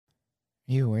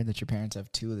Are you aware that your parents have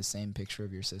two of the same picture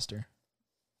of your sister?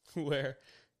 Where?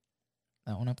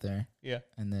 That one up there. Yeah.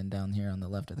 And then down here on the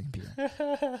left of the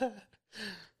computer.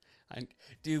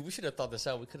 Dude, we should have thought this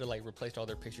out. We could have replaced all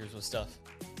their pictures with stuff.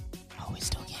 Oh, we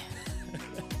still can.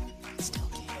 Still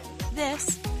can.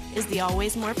 This is the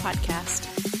Always More podcast.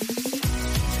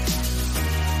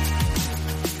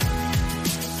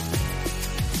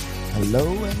 Hello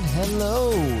and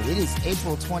hello. It is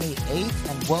April 28th,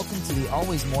 and welcome to the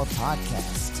Always More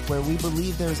podcast, where we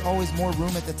believe there is always more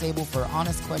room at the table for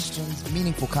honest questions,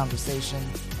 meaningful conversation,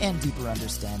 and deeper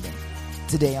understanding.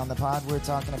 Today on the pod, we're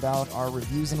talking about our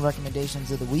reviews and recommendations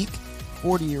of the week,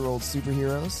 40-year-old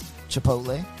superheroes,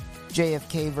 Chipotle,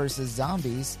 JFK versus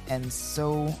zombies, and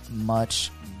so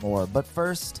much more. But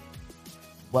first,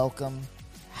 welcome.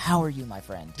 How are you, my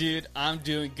friend? Dude, I'm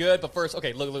doing good. But first,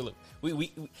 okay, look.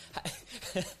 We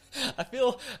I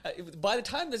feel by the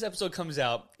time this episode comes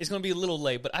out, it's going to be a little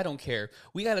late, but I don't care.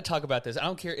 We got to talk about this. I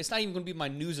don't care. It's not even going to be my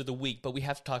news of the week, but we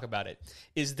have to talk about it.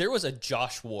 There was a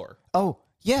Josh war. Oh,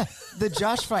 yeah, the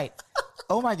Josh fight.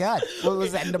 Oh, my God. What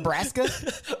was that, Nebraska?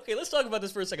 Okay, let's talk about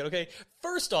this for a second, okay?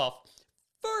 First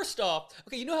off,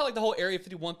 okay, you know how the whole Area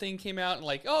 51 thing came out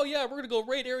and oh yeah, we're going to go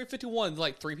raid Area 51.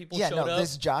 3 people showed up.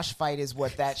 This Josh fight is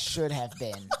what that should have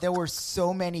been. There were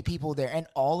so many people there, and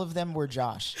all of them were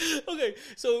Josh. Okay,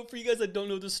 so for you guys that don't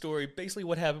know the story, basically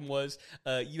what happened was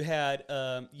you had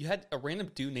a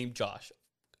random dude named Josh,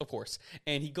 of course,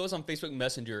 and he goes on Facebook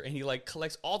Messenger and he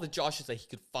collects all the Joshes that he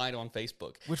could find on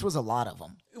Facebook, Which was a lot of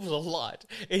them. It was a lot,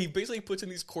 and he basically puts in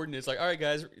these coordinates all right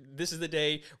guys, this is the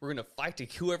day we're gonna fight to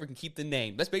whoever can keep the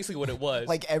name. That's basically what it was.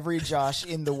 Every Josh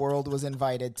in the world was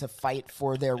invited to fight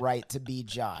for their right to be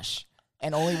Josh.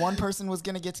 And only one person was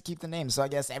going to get to keep the name. So I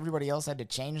guess everybody else had to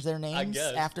change their names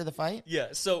after the fight? Yeah,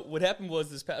 so what happened was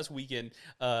this past weekend,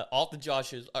 all the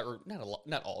Joshes, or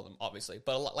not all of them, obviously,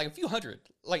 but a few hundred.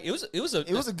 It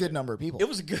was a good number of people. It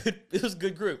was a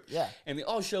good group. Yeah. And they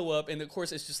all show up, and of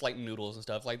course it's just noodles and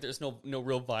stuff. There's no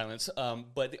real violence.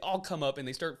 But they all come up and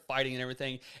they start fighting and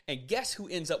everything. And guess who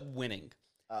ends up winning?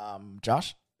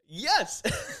 Josh? Yes.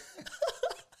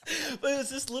 But it was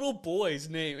this little boy's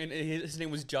name, and his name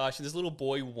was Josh, and this little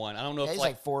boy won. I don't know if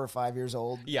he's 4 or 5 years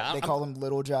old. Yeah. They call him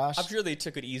Little Josh. I'm sure they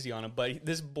took it easy on him, but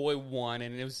this boy won,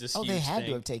 and it was this huge they had thing.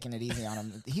 to have taken it easy on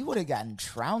him. He would have gotten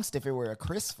trounced if it were a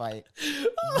Chris fight.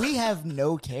 We have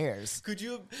no cares.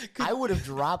 I would have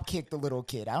drop-kicked the little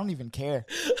kid. I don't even care.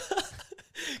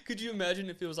 Could you imagine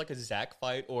if it was a Zach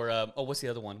fight, or what's the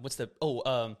other one? What's the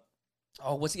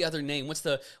other name? What's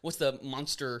the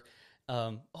monster?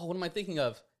 What am I thinking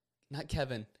of? Not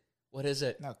Kevin. What is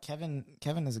it? No, Kevin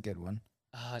is a good one.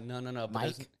 No.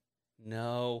 Mike?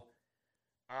 No.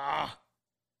 I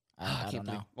can't don't believe.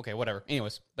 know. Okay, whatever.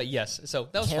 Anyways, but yes. So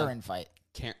that was Karen fun. fight.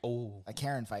 A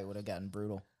Karen fight would have gotten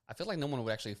brutal. I feel like no one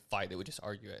would actually fight. They would just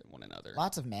argue at one another.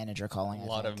 Lots of manager calling. A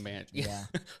lot of manager. Yeah.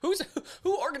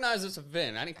 Who organized this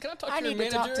event? Can I talk to your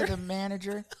manager? Talk to the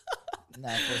manager. No,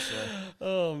 for sure.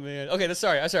 Oh man. Okay,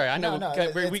 sorry. I know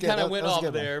we kind of went off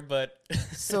there, but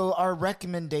so our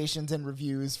recommendations and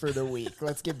reviews for the week.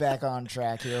 Let's get back on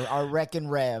track here. Our Rec and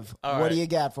Rev. What do you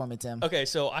got for me, Tim? Okay,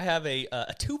 so I have a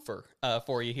twofer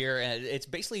for you here, and it's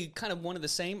basically kind of one of the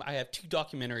same. I have 2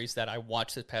 documentaries that I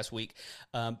watched this past week.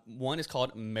 One is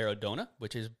called Maradona,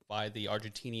 which is by the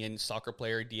Argentinian soccer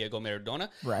player Diego Maradona.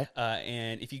 Right.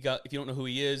 And if you don't know who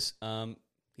he is,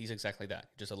 he's exactly that.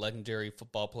 Just a legendary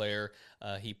football player.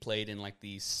 He played in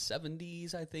the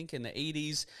 70s, I think, in the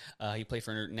 80s. He played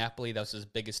for Napoli. That was his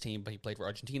biggest team, but he played for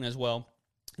Argentina as well.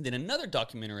 And then another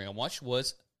documentary I watched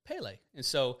was Pele. And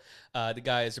so the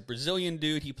guy is a Brazilian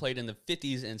dude. He played in the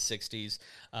 50s and 60s.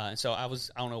 And so I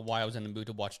don't know why I was in the mood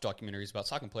to watch documentaries about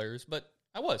soccer players, but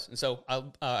I was. And so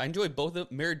I enjoyed both of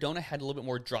them. Maradona had a little bit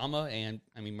more drama, and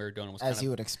Maradona was as you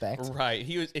would expect. Right.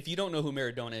 He was. If you don't know who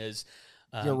Maradona is,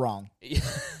 you're wrong.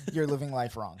 You're living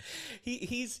life wrong.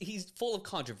 He's full of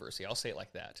controversy. I'll say it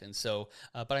like that. And so,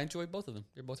 but I enjoyed both of them.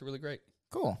 They're both really great.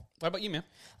 Cool. What about you,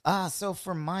 man? So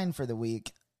for mine for the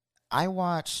week, I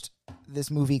watched this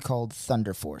movie called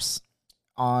Thunder Force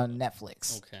on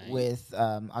Netflix with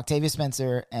Octavia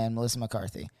Spencer and Melissa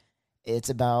McCarthy. It's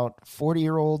about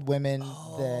 40-year-old women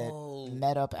that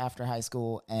met up after high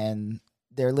school, and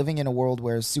they're living in a world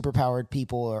where superpowered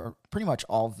people are pretty much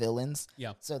all villains.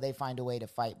 Yeah. So they find a way to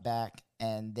fight back,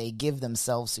 and they give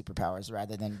themselves superpowers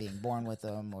rather than being born with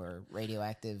them or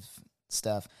radioactive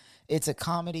stuff. It's a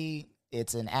comedy.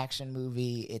 It's an action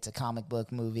movie. It's a comic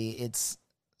book movie. It's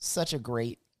such a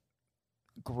great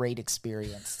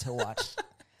experience to watch.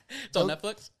 It's on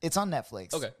Netflix? It's on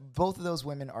Netflix. Okay. Both of those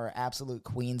women are absolute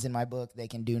queens in my book. They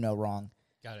can do no wrong.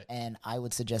 Got it. And I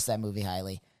would suggest that movie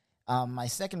highly. My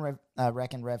second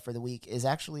rec and rev for the week is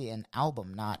actually an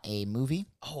album, not a movie.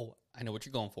 Oh, I know what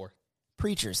you're going for.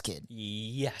 Preacher's Kid.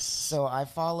 Yes. So I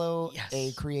follow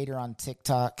a creator on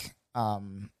TikTok,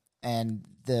 and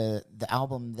the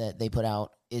album that they put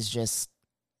out is just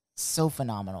so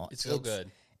phenomenal. It's so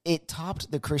good. It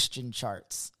topped the Christian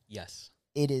charts. Yes.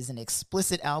 It is an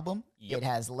explicit album. Yep. It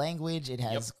has language. It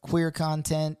has queer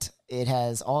content. It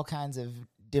has all kinds of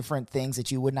different things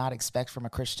that you would not expect from a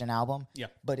Christian album. Yeah.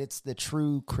 But it's the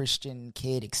true Christian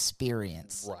kid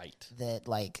experience. Right. That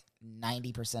like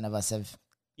 90% of us have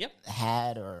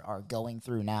had or are going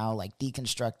through now, like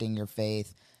deconstructing your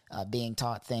faith, being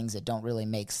taught things that don't really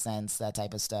make sense, that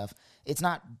type of stuff. It's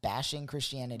not bashing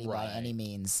Christianity by any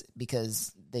means,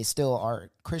 because they still are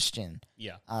Christian.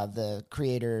 Yeah. The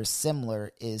creator,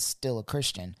 Similar, is still a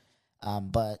Christian,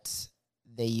 but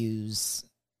they use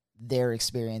their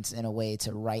experience in a way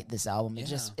to write this album.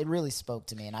 It really spoke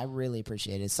to me, and I really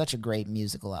appreciate it. It's such a great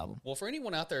musical album. Well, for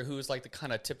anyone out there who is like the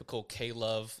kind of typical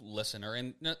K-Love listener,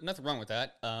 and nothing wrong with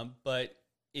that, but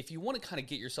if you want to kind of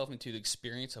get yourself into the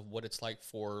experience of what it's like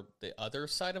for the other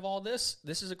side of all this,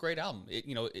 this is a great album.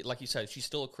 Like you said, she's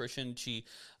still a Christian. She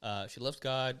loves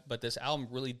God, but this album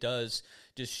really does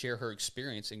just share her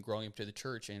experience in growing up to the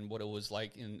church and what it was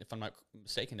like in, if I'm not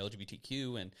mistaken,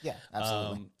 LGBTQ. And yeah,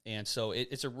 absolutely. And so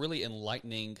it's a really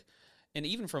enlightening, and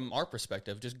even from our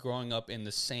perspective, just growing up in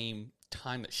the same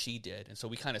time that she did. And so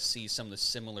we kind of see some of the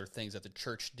similar things that the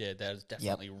church did that is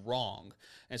definitely wrong.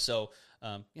 And so,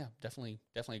 definitely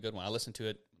a good one. I listened to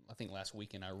it, I think, last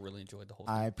week, and I really enjoyed the whole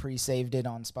thing. I pre-saved it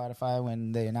on Spotify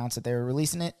when they announced that they were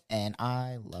releasing it, and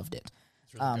I loved it.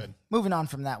 It's really good. Moving on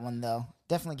from that one, though,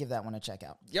 definitely give that one a check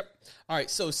out. Yep. All right,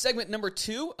 so segment number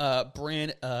 2,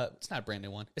 it's not a brand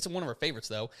new one. It's one of our favorites,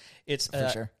 though. It's For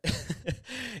sure.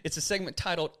 It's a segment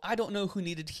titled, I Don't Know Who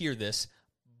Needed to Hear This,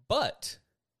 but...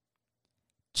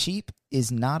 Cheap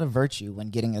is not a virtue when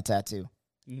getting a tattoo.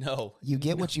 No. You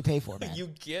get what you pay for, man. You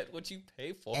get what you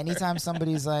pay for. Anytime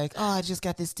somebody's like, oh, I just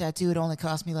got this tattoo, it only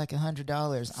cost me like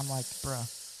 $100. I'm like, bro.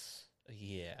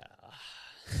 Yeah.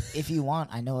 If you want,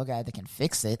 I know a guy that can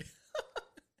fix it.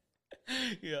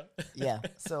 Yeah. Yeah.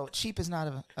 So cheap is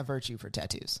not a virtue for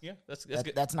tattoos. Yeah, that's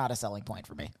good. That's not a selling point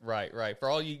for me. Right. For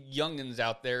all you youngins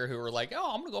out there who are like,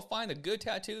 oh, I'm going to go find a good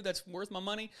tattoo that's worth my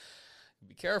money.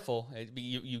 Be careful.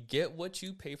 You get what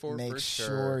you pay for. Make for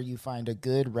sure you find a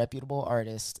good, reputable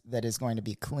artist that is going to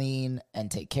be clean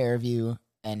and take care of you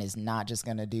and is not just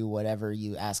going to do whatever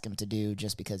you ask him to do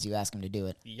just because you ask him to do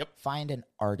it. Yep. Find an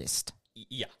artist.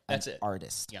 Yeah, that's it.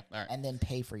 Artist. Yeah, all right. And then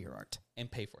pay for your art.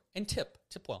 And pay for it. And tip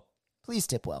well. Please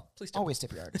tip well. Please tip Always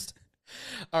tip your artist.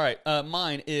 All right,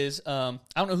 mine is, I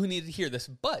don't know who needed to hear this,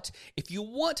 but if you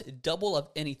want double of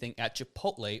anything at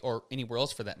Chipotle or anywhere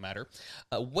else for that matter,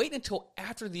 wait until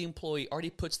after the employee already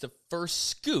puts the first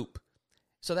scoop,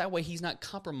 so that way he's not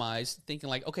compromised thinking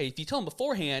like, okay, if you tell him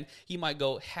beforehand, he might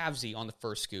go halvesy on the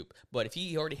first scoop, but if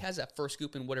he already has that first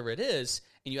scoop in whatever it is,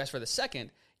 and you ask for the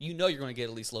second, you know you're going to get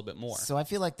at least a little bit more. So I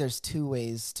feel like there's two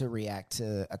ways to react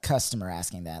to a customer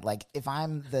asking that. Like if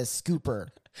I'm the scooper,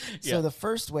 so the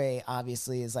first way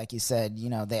obviously is like you said,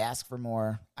 they ask for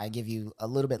more. I give you a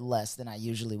little bit less than I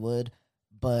usually would,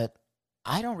 but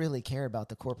I don't really care about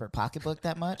the corporate pocketbook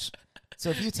that much. So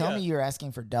if you tell me you're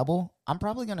asking for double, I'm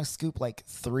probably going to scoop like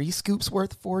 3 scoops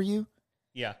worth for you.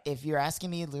 Yeah. If you're asking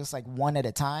me just like one at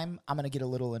a time, I'm going to get a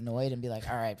little annoyed and be like,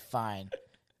 all right, fine.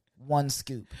 1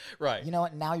 scoop. Right. You know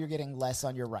what? Now you're getting less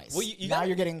on your rice. Well,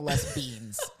 you're getting less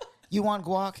beans. You want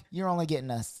guac? You're only getting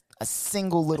a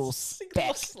single little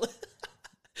speck.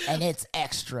 And it's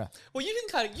extra. Well, you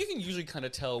can usually kind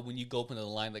of tell when you go up into the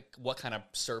line like what kind of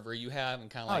server you have and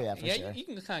kind of like sure. you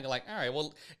can kind of like, all right,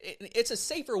 well, it's a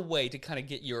safer way to kind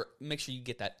of make sure you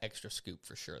get that extra scoop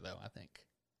for sure though, I think.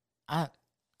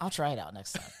 I'll try it out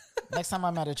next time. Next time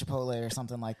I'm at a Chipotle or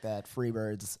something like that,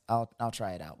 Freebirds, I'll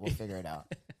try it out. We'll figure it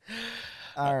out.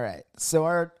 All right. So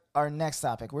our next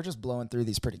topic, we're just blowing through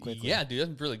these pretty quickly. Yeah, dude,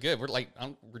 that's really good. We're like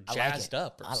we're jazzed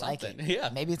up or something. Like it. Yeah.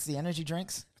 Maybe it's the energy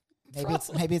drinks.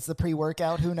 Maybe it's the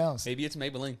pre-workout. Who knows? Maybe it's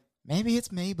Maybelline.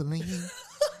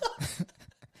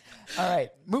 All right.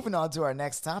 Moving on to our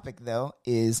next topic though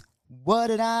is what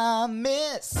did I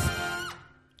miss? God,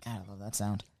 I love that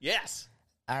sound. Yes.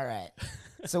 All right.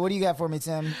 So what do you got for me,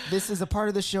 Tim? This is a part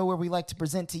of the show where we like to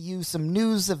present to you some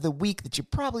news of the week that you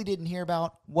probably didn't hear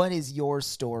about. What is your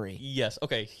story? Yes.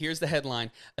 Okay, here's the headline.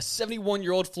 A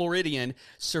 71-year-old Floridian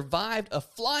survived a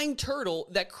flying turtle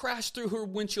that crashed through her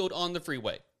windshield on the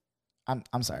freeway.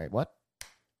 I'm sorry, what?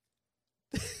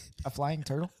 A flying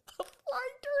turtle? A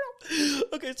flying turtle.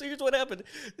 Okay, so here's what happened.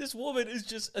 This woman is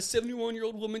just a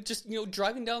 71-year-old woman, just,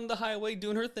 driving down the highway,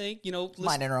 doing her thing,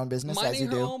 Minding her own business, as you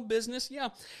do. Minding her own business, yeah.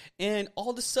 And all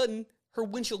of a sudden, her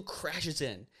windshield crashes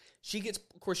in. She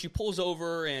pulls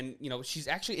over and,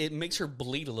 it makes her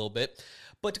bleed a little bit.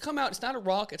 But to come out, it's not a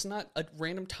rock. It's not a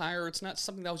random tire. It's not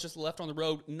something that was just left on the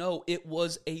road. No, it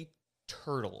was a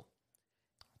turtle.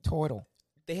 Turtle.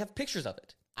 They have pictures of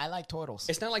it. I like turtles.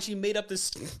 It's not like she made up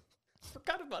this...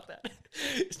 Forgot about that.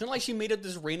 It's not like she made up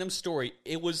this random story.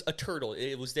 It was a turtle.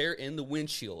 It was there in the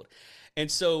windshield.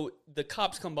 And so the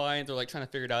cops come by and they're like trying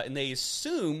to figure it out. And they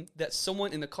assume that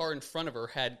someone in the car in front of her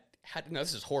had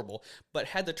this is horrible, but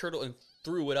had the turtle and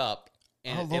threw it up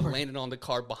and it landed on the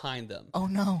car behind them. Oh,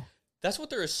 no. That's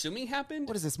what they're assuming happened.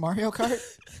 What is this, Mario Kart?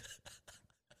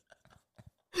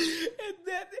 And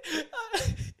then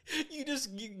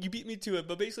you beat me to it.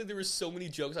 But basically, there were so many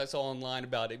jokes I saw online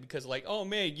about it because, like, oh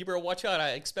man, you better watch out.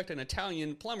 I expect an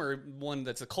Italian plumber, one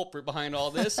that's a culprit behind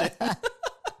all this.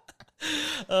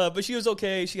 But she was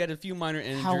okay. She had a few minor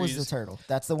injuries. How was the turtle?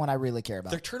 That's the one I really care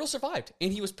about. The turtle survived,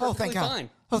 and he was perfectly fine.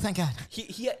 Oh, thank God.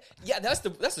 That's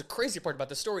the crazy part about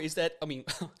the story is that, I mean...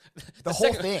 the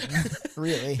whole thing,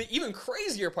 really. The even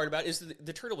crazier part about it is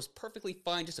the turtle was perfectly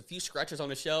fine, just a few scratches on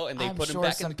the shell, and they I'm put sure him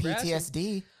back some in the grass.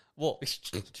 PTSD. Well, it's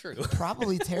true.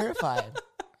 Probably terrified.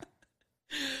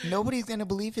 Nobody's going to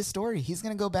believe his story. He's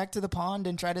going to go back to the pond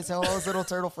and try to tell all his little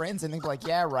turtle friends, and they'll be like,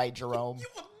 yeah, right, Jerome. You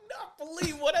will not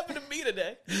believe what happened to me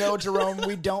today. No, Jerome,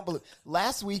 we don't believe.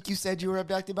 Last week, you said you were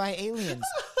abducted by aliens.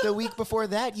 The week before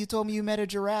that, you told me you met a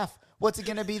giraffe. What's it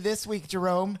going to be this week,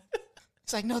 Jerome?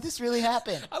 It's like, no, this really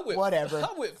happened. Whatever.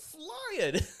 I went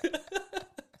flying.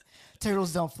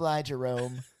 Turtles don't fly,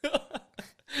 Jerome.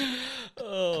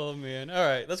 Oh, man. All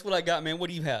right. That's what I got, man. What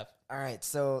do you have? All right.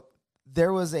 So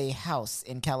there was a house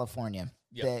in California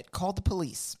that called the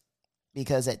police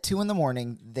because at 2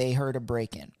 a.m, they heard a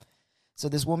break-in. So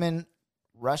this woman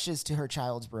rushes to her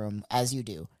child's room, as you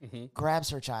do,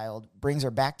 grabs her child, brings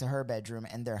her back to her bedroom,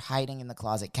 and they're hiding in the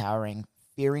closet, cowering,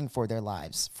 fearing for their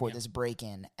lives for this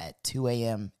break-in at 2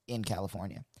 a.m. in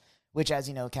California, which, as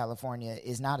you know, California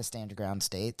is not a stand-your-ground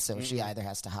state, so she either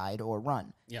has to hide or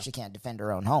run. Yeah. She can't defend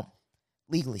her own home,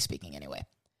 legally speaking anyway.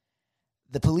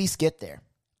 The police get there,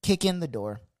 kick in the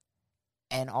door,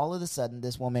 and all of a sudden,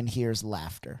 this woman hears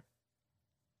laughter.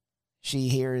 She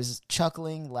hears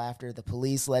chuckling, laughter. The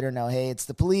police let her know, hey, it's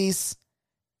the police.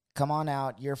 Come on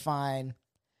out. You're fine.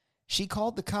 She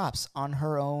called the cops on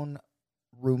her own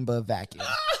Roomba vacuum.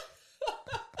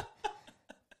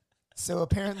 So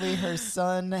apparently her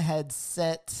son had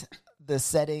set the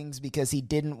settings because he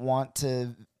didn't want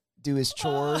to do his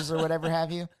chores or whatever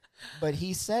have you. But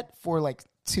he set for like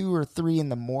 2 or 3 in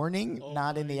the morning,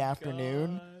 not in the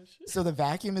afternoon. Gosh. So the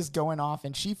vacuum is going off,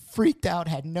 and she freaked out,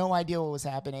 had no idea what was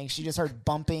happening. She just heard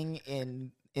bumping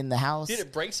in the house. Did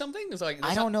it break something? It was like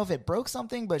I don't know if it broke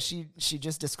something, but she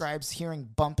just describes hearing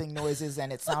bumping noises,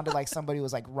 and it sounded like somebody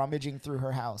was like rummaging through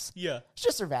her house. Yeah. It's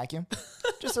just her vacuum.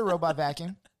 Just a robot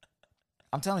vacuum.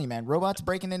 I'm telling you, man, robots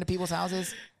breaking into people's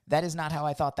houses, that is not how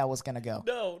I thought that was going to go.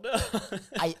 No.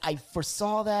 I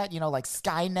foresaw that, like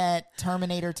Skynet,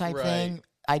 Terminator type thing.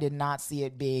 I did not see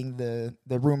it being the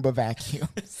Roomba vacuum.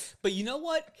 But you know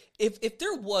what? If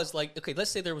there was like, okay,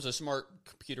 let's say there was a smart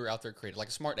computer out there created, like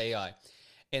a smart AI,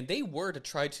 and they were to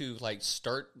try to like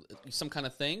start some kind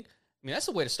of thing, I mean, that's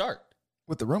the way to start.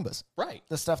 With the Roombas. Right.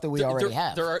 The stuff that we already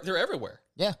have. They're everywhere.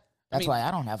 Yeah. That's why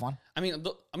I don't have one. I mean,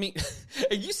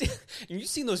 have you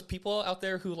seen those people out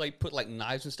there who like put like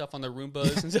knives and stuff on their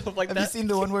Roombas and stuff like that? Have you seen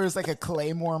the one where it's like a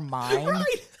Claymore mine? Right.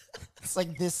 It's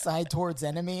like this side towards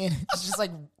enemy, and it's just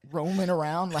like roaming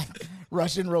around like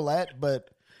Russian roulette, but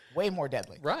way more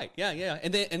deadly. Right? Yeah.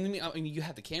 And then I mean, you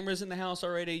have the cameras in the house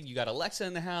already. You got Alexa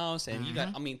in the house, and you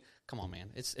got. I mean, come on, man,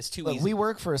 it's too easy. We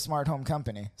work for a smart home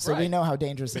company, so we know how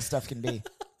dangerous this stuff can be.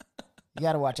 You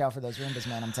got to watch out for those Roombas,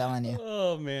 man. I'm telling you.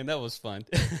 Oh man, that was fun.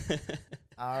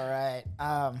 All right.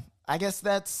 I guess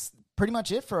that's pretty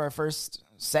much it for our first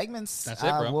segments. That's it,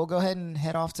 bro. We'll go ahead and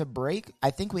head off to break.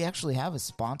 I think we actually have a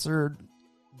sponsor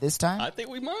this time. I think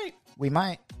we might. We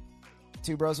might.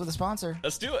 2 bros with a sponsor.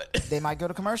 Let's do it. They might go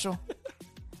to commercial.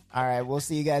 All right. We'll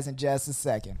see you guys in just a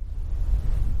second.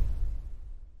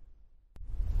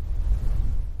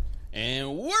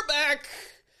 And we're back.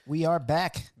 We are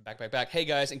back. Back. Hey,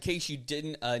 guys, in case you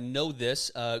didn't know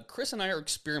this, Chris and I are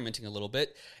experimenting a little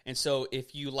bit. And so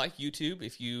if you like YouTube,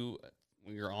 if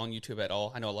you're on YouTube at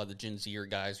all, I know a lot of the Gen Zer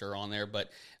guys are on there, but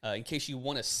in case you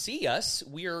want to see us,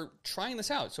 we are trying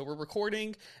this out. So we're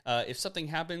recording. If something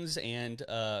happens and,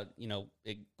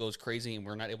 it goes crazy and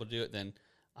we're not able to do it, then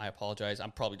I apologize.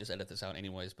 I'm probably just edit this out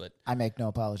anyways, but... I make no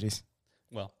apologies.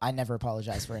 Well, I never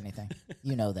apologize for anything.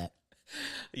 You know that.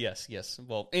 yes.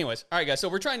 Well, anyways, all right, guys. So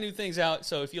we're trying new things out.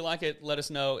 So if you like it, let us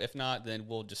know. If not, then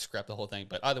we'll just scrap the whole thing.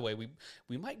 But either way,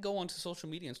 we might go onto social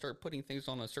media and start putting things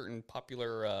on a certain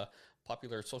popular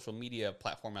social media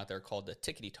platform out there called the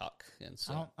Tickety Talk. And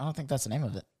so I don't think that's the name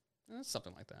of it.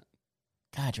 something like that.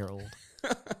 God, you're old.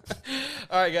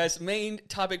 All right, guys. Main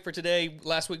topic for today.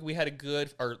 Last week we had a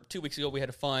good, or 2 weeks ago we had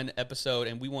a fun episode,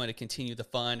 and we wanted to continue the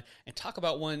fun and talk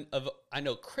about one of, I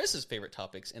know, Chris's favorite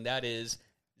topics, and that is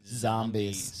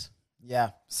zombies. Yeah.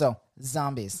 So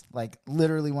zombies, like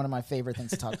literally one of my favorite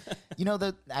things to talk. You know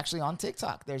that actually on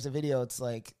TikTok, there's a video. It's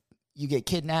like you get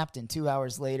kidnapped, and 2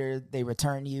 hours later they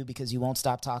return you because you won't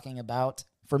stop talking about.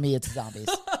 For me, it's zombies.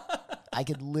 I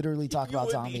could literally talk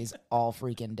about zombies all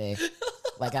freaking day.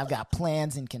 Like, I've got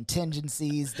plans and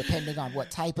contingencies depending on what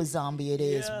type of zombie it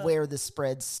is, where the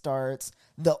spread starts.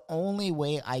 The only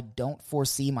way I don't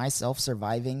foresee myself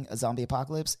surviving a zombie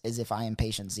apocalypse is if I am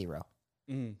patient zero.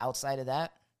 Outside of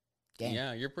that, game.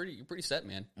 Yeah, you're pretty set,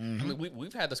 man. Mm-hmm. I mean,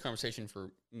 we've had this conversation for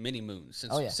many moons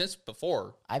since Oh,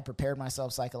 before. I've prepared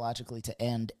myself psychologically to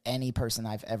end any person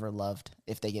I've ever loved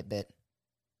if they get bit,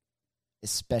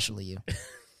 especially you.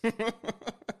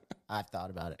 I've thought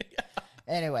about it.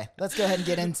 Anyway, let's go ahead and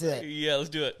get into it. Yeah, let's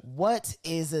do it. What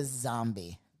is a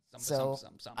zombie? Zombie.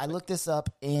 I looked this up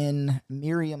in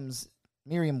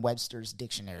Merriam-Webster's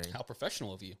dictionary. How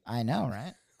professional of you. I know,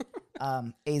 right?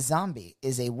 A zombie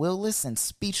is a willless and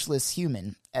speechless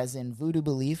human, as in voodoo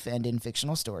belief and in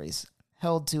fictional stories,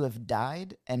 held to have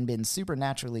died and been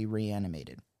supernaturally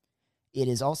reanimated. It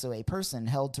is also a person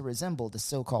held to resemble the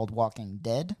so-called walking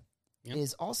dead. It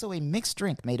is also a mixed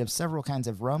drink made of several kinds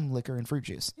of rum, liquor, and fruit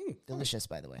juice. Delicious,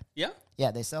 by the way. Yeah? Yeah,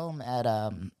 they sell them at,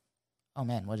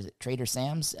 what is it, Trader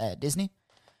Sam's at Disney.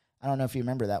 I don't know if you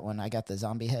remember that one. I got the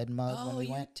zombie head mug when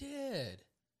we went. Oh, you did.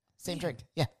 Same drink.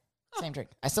 Yeah, same drink.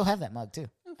 I still have that mug, too.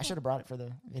 I should have brought it for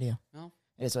the video. No.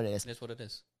 It is what it is. It is what it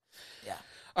is. Yeah.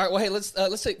 All right, well, hey, let's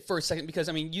take for a second because,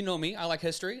 I mean, you know me. I like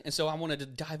history, and so I wanted to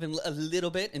dive in a little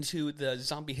bit into the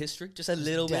zombie history, just a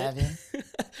little bit.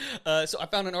 So I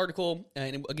found an article,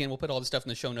 and again, we'll put all the stuff in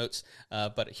the show notes,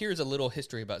 but here's a little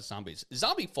history about zombies.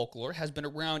 Zombie folklore has been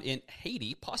around in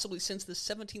Haiti possibly since the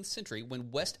 17th century when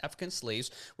West African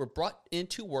slaves were brought in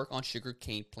to work on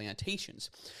sugarcane plantations.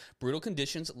 Brutal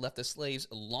conditions left the slaves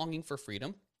longing for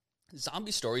freedom.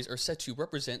 Zombie stories are said to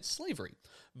represent slavery.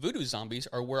 Voodoo zombies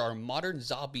are where our modern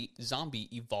zombie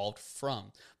evolved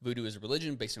from. Voodoo is a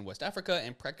religion based in West Africa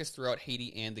and practiced throughout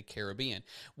Haiti and the Caribbean.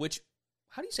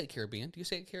 How do you say Caribbean? Do you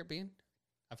say Caribbean?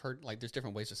 I've heard, like, there's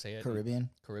different ways to say it. Caribbean.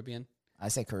 I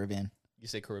say Caribbean. You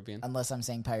say Caribbean? Unless I'm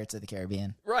saying Pirates of the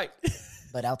Caribbean. Right.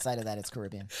 But outside of that, it's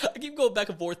Caribbean. I keep going back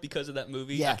and forth because of that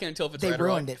movie. Yeah. I can't tell if it's they right or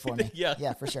wrong. ruined it for me.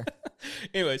 Yeah, for sure.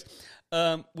 Anyways,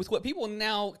 with what people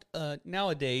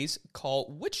nowadays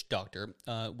call witch doctor,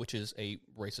 which is a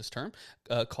racist term,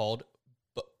 called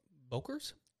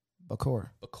Bokors? Bakor,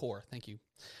 thank you.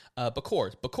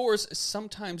 Bakors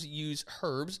sometimes use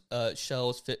herbs,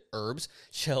 shells, fish,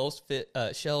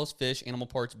 animal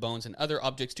parts, bones, and other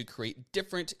objects to create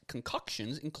different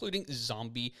concoctions, including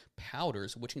zombie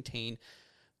powders, which contain,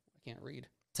 I can't read.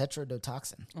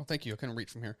 Tetrodotoxin. Oh, thank you. I couldn't read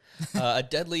from here. A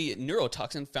deadly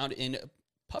neurotoxin found in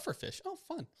pufferfish. Oh,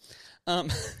 fun.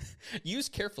 Use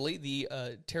carefully the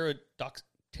Tetrodotoxin.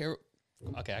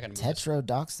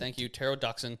 Thank you.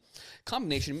 Pterodotoxin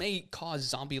combination may cause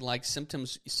zombie-like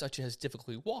symptoms such as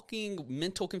difficulty walking,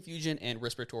 mental confusion, and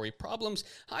respiratory problems.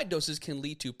 High doses can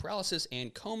lead to paralysis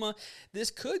and coma. This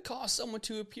could cause someone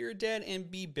to appear dead and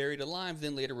be buried alive,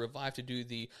 then later revived to do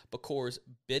the Bakor's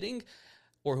bidding,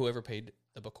 or whoever paid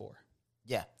the Bakor.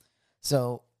 Yeah.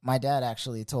 So my dad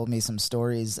actually told me some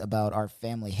stories about our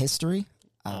family history.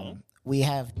 We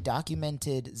have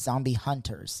documented zombie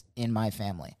hunters in my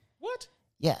family. What?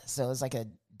 Yeah, so it's like a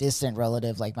distant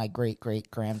relative, like my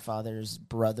great-great-grandfather's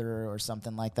brother or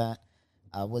something like that,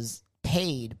 was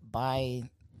paid by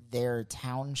their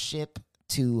township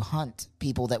to hunt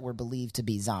people that were believed to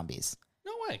be zombies.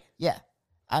 No way. Yeah.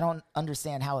 I don't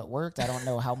understand how it worked. I don't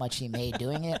know how much he made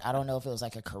doing it. I don't know if it was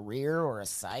like a career or a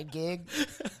side gig.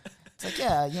 It's like,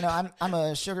 yeah, you know, I'm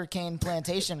a sugarcane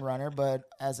plantation runner, but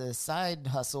as a side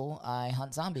hustle, I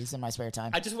hunt zombies in my spare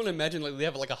time. I just want to imagine like they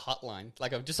have like a hotline,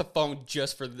 like just a phone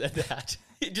just for that.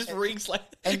 It just rings like.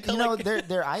 And you know,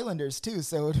 they're islanders too,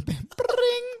 so it'd be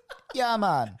ring. Yeah,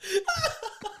 man.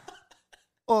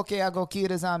 Okay, I'll go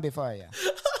kill a zombie for you.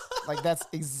 Like that's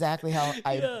exactly how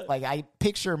I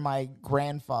picture my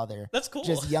grandfather. That's cool.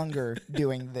 Just younger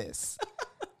doing this.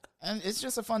 And it's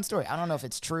just a fun story. I don't know if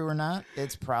it's true or not.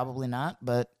 It's probably not,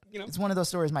 but it's one of those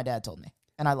stories my dad told me.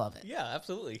 and I love it. Yeah,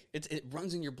 absolutely. It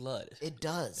runs in your blood. It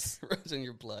does. It runs in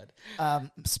your blood.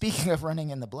 Speaking of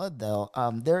running in the blood, though,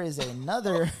 there is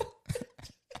another.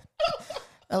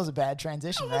 That was a bad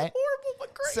transition, right? Horrible,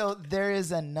 but great. So there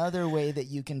is another way that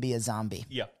you can be a zombie.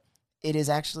 Yeah. It is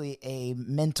actually a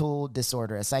mental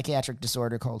disorder, a psychiatric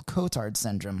disorder called Cotard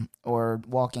syndrome or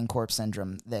walking corpse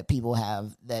syndrome that people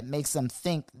have that makes them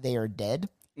think they are dead.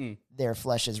 Their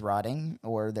flesh is rotting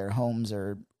or their homes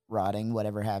are rotting,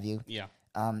 whatever have you. Yeah.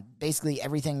 Basically,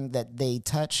 everything that they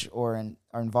touch or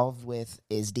are involved with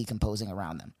is decomposing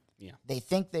around them. Yeah. They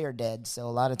think they are dead, so a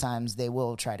lot of times they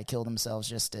will try to kill themselves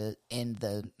just to end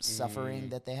the suffering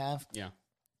that they have. Yeah.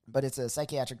 But it's a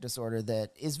psychiatric disorder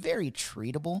that is very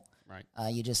treatable. Right.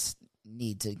 You just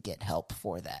need to get help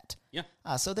for that. Yeah.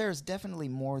 So there's definitely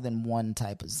more than one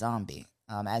type of zombie.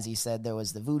 As you said, there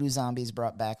was the voodoo zombies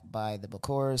brought back by the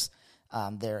Bokors.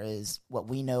 There is what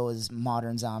we know as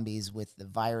modern zombies with the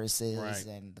viruses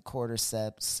and the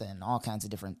cordyceps and all kinds of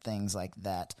different things like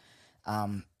that.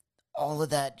 All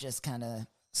of that just kind of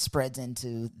spreads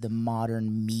into the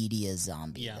modern media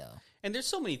zombie, though. And there's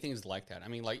so many things like that. I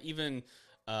mean, like even,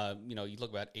 you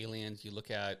look at aliens, you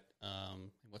look at,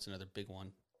 what's another big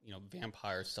one?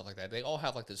 Vampires, stuff like that. They all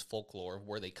have like this folklore of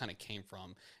where they kind of came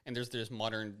from. And there's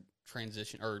modern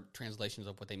transition or translations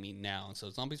of what they mean now. And so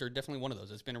zombies are definitely one of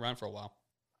those. It's been around for a while.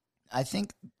 I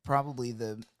think probably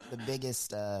the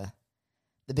biggest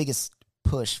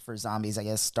push for zombies, I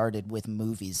guess, started with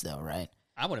movies, though, right?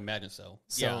 I would imagine so.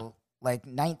 So, like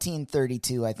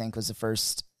 1932, I think, was the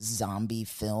first zombie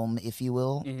film, if you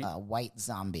will, White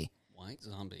Zombie. White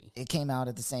Zombie. It came out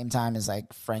at the same time as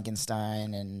like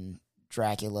Frankenstein and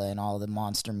Dracula and all the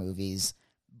monster movies,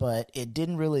 but it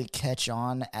didn't really catch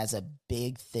on as a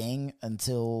big thing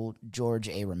until George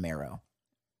A. Romero.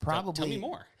 Probably, tell me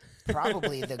more.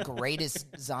 Probably the greatest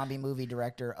zombie movie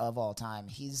director of all time.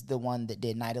 He's the one that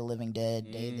did Night of the Living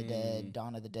Dead, Day of the Dead,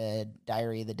 Dawn of the Dead,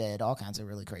 Diary of the Dead, all kinds of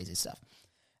really crazy stuff.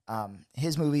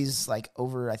 His movies, like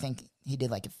I think he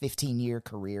did like a 15-year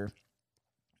career.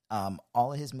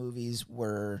 All of his movies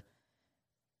were,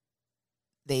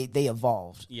 they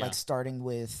evolved. Yeah. Like starting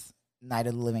with Night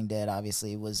of the Living Dead,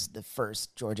 obviously, was the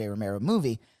first George A. Romero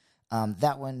movie.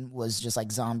 That one was just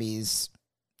like zombies,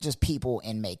 just people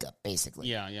in makeup, basically.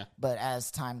 Yeah, yeah. But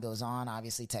as time goes on,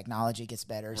 obviously technology gets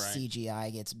better, Right.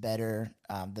 CGI gets better,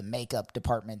 the makeup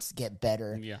departments get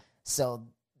better. Yeah. So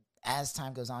as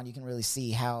time goes on, you can really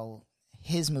see how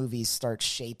his movies start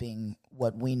shaping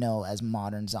what we know as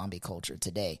modern zombie culture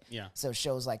today. Yeah. So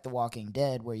shows like The Walking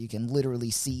Dead, where you can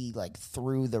literally see like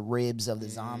through the ribs of the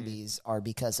zombies, are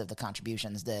because of the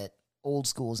contributions that old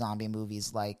school zombie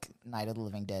movies like Night of the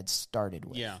Living Dead started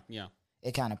with. Yeah, yeah.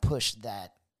 It kind of pushed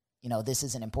that, this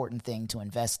is an important thing to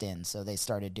invest in. So they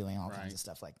started doing all kinds of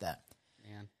stuff like that.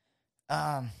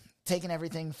 Man. Taking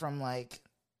everything from like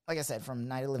I said, from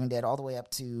Night of the Living Dead all the way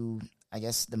up to, I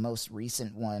guess the most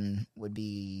recent one would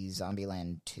be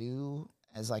Zombieland 2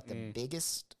 as like the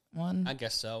biggest one. I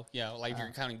guess so. Yeah, like if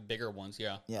you're counting bigger ones,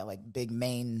 yeah. Yeah, like big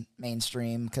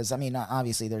mainstream. Because, I mean,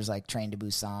 obviously there's like Train to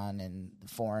Busan and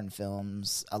foreign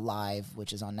films. Alive,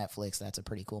 which is on Netflix. That's a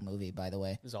pretty cool movie, by the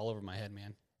way. It's all over my head,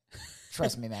 man.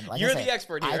 Trust me, man. Like You're I said, the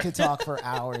expert here. I could talk for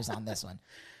hours on this one.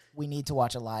 We need to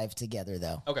watch Alive together,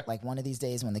 though. Okay. Like one of these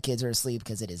days when the kids are asleep,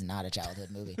 because it is not a childhood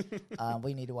movie.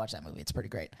 We need to watch that movie. It's pretty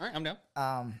great. All right, I'm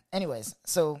down. Anyways,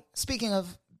 so speaking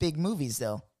of big movies,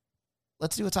 though,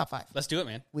 let's do a top 5. Let's do it,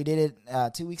 man. We did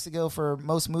it 2 weeks ago for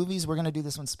most movies. We're going to do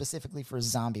this one specifically for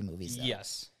zombie movies, though.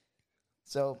 Yes.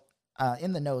 So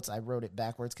in the notes, I wrote it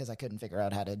backwards because I couldn't figure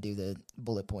out how to do the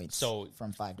bullet points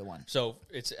from 5 to 1. So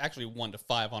it's actually 1 to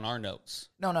 5 on our notes.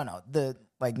 No. The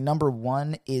number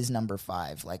 1 is number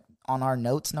 5. Like on our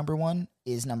notes, number 1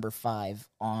 is number 5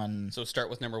 on. So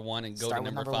start with number 1 and go Start to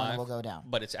with number number 1 5. and we'll go down.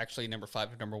 But it's actually number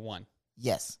 5 to number 1.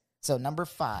 Yes. So number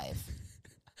 5.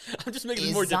 I'm just making it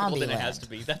Is more difficult than it Zombieland. has to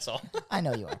be. That's all. I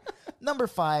know you are. Number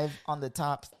 5 on the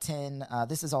top 10.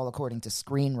 This is all according to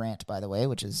Screen Rant, by the way,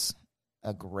 which is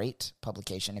a great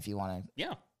publication if you want to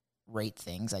Yeah. rate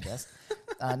things, I guess.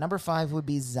 Number 5 would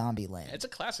be Zombieland. It's a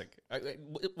classic.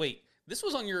 Wait, this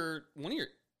was on your in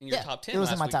your top 10 it was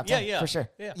last in my week. top 10, yeah, for sure.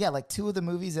 Yeah. Like 2 of the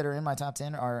movies that are in my top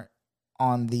 10 are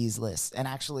on these lists. And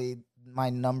actually,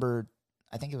 my number,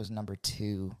 I think it was number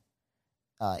 2,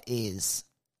 is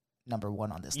number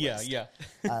 1 on this list. Yeah.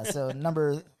 So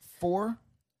number 4,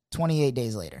 28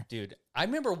 Days Later. Dude, I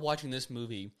remember watching this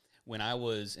movie when I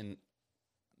was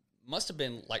must have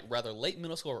been like rather late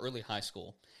middle school or early high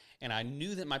school. And I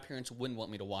knew that my parents wouldn't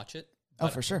want me to watch it.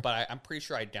 But, for sure. But I'm pretty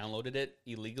sure I downloaded it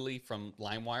illegally from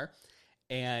LimeWire.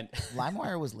 And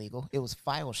LimeWire was legal. It was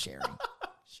file sharing.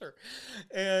 Sure.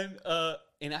 And I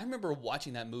remember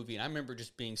watching that movie, and I remember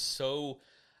just being so,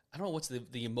 I don't know what's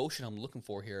the emotion I'm looking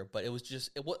for here, but it was just,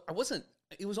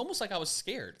 it was almost like I was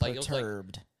scared. Like,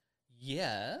 Perturbed. It was like,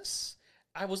 yes.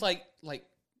 I was like,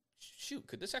 shoot,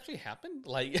 could this actually happen?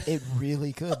 Like, It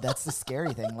really could. That's the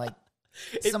scary thing. Like,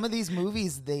 some of these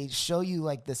movies, they show you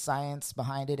like the science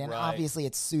behind it, and Right. obviously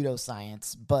it's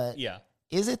pseudoscience, but yeah.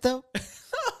 is it though?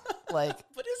 Like,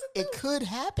 But is it? it could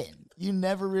happen. You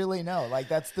never really know. Like,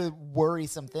 that's the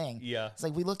worrisome thing. Yeah. It's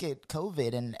like we look at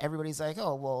COVID and everybody's like,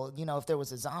 oh, well, you know, if there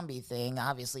was a zombie thing,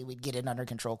 obviously we'd get it under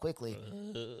control quickly.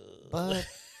 But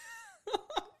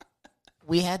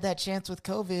we had that chance with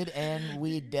COVID and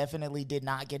we definitely did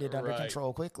not get it under Right.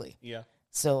 control quickly. Yeah.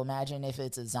 So imagine if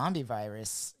it's a zombie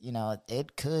virus, you know,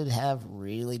 it could have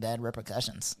really bad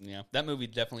repercussions. Yeah. That movie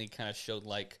definitely kind of showed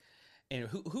like, and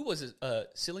who was it?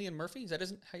 Cillian Murphy? Is that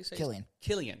isn't how you say Killian.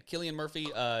 it? Cillian Murphy.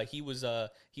 He was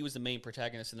the main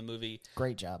protagonist in the movie.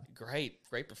 Great job. Great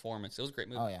performance. It was a great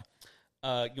movie. Oh, yeah. You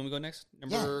want to go next?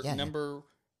 Number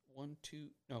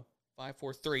 5,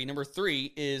 4, 3. Number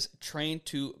 3 is Train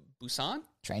to Busan.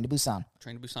 Train to Busan.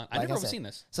 I've never seen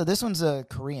this. So this one's a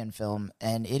Korean film,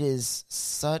 and it is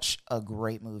such a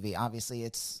great movie. Obviously,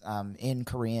 it's in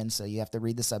Korean, so you have to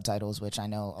read the subtitles, which I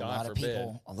know a God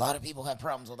lot of people have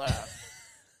problems with that.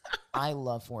 I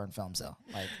love foreign films, though.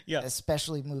 Like, Yeah.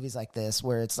 especially movies like this,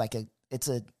 where it's like it's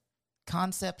a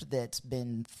concept that's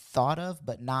been thought of,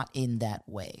 but not in that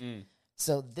way. Mm.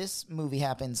 So this movie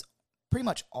happens pretty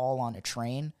much all on a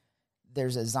train.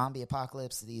 There's a zombie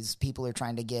apocalypse. These people are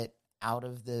trying to get out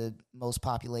of the most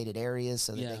populated areas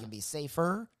so that they Yeah. can be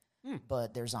safer,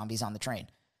 but there's zombies on the train.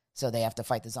 So they have to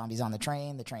fight the zombies on the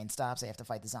train. The train stops. They have to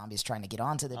fight the zombies trying to get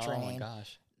onto the Oh train. my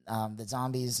gosh. The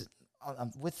zombies,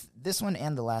 with this one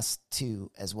and the last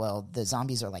two as well, the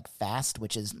zombies are like fast,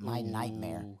 which is my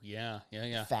nightmare. Ooh, yeah.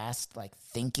 Fast, like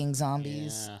thinking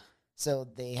zombies. Yeah. So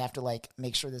they have to like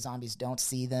make sure the zombies don't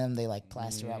see them. They like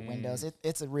plaster out windows.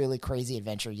 It's a really crazy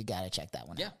adventure. You got to check that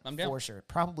one Yeah, out. I'm down. For sure.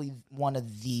 Probably one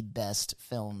of the best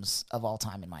films of all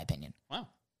time, in my opinion. Wow.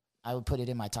 I would put it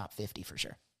in my top 50 for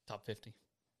sure. Top 50.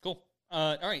 Cool.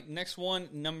 All right. Next one,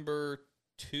 number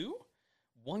 2,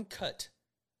 One Cut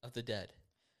of the Dead.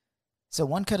 So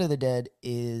One Cut of the Dead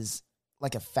is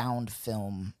like a found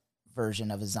film version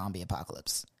of a zombie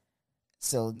apocalypse.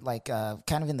 So like kind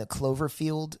of in the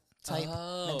Cloverfield type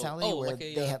mentality where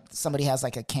like somebody has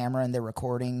like a camera and they're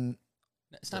recording.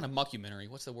 It's not a mockumentary.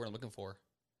 What's the word I'm looking for?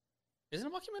 Is it a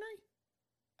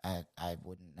mockumentary? I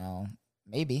wouldn't know.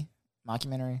 Maybe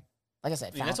mockumentary. Like I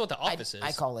said, that's what The Office is.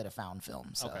 I call it a found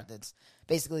film. So Okay. it's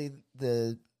basically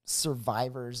the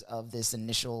survivors of this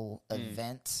initial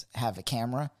event have a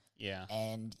camera, Yeah.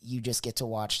 and you just get to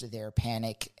watch their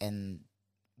panic, and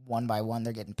one by one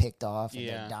they're getting picked off and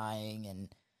Yeah. they're dying,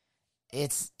 and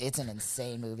it's an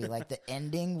insane movie. Like the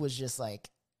ending was just like,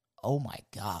 oh my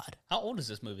God. How old is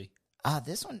this movie?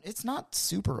 This one, it's not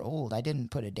super old. I didn't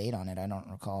put a date on it. I don't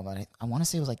recall, but I want to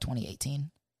say it was like 2018,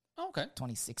 Oh, okay.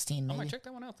 2016 I maybe. might check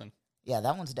that one out then. Yeah,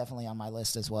 that one's definitely on my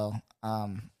list as well.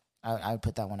 I would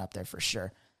put that one up there for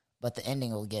sure. But the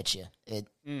ending will get you.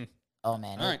 Oh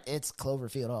man, All right. it's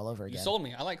Cloverfield all over You again. sold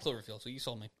me. I like Cloverfield, so you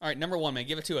sold me. All right, number 1, man.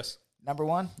 Give it to us. Number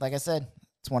 1, like I said,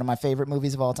 it's one of my favorite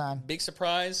movies of all time. Big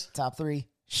surprise. Top 3,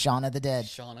 Shaun of the Dead.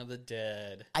 Shaun of the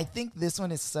Dead. I think this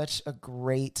one is such a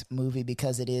great movie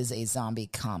because it is a zombie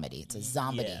comedy. It's a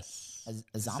zombie. Yes.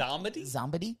 A zombie? Zombie?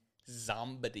 Zombie?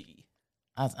 Zombie.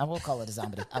 I will call it a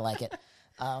zombie. I like it.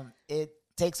 It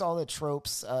takes all the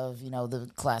tropes of, you know, the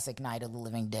classic Night of the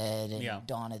Living Dead and Yeah.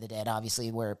 Dawn of the Dead, obviously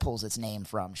where it pulls its name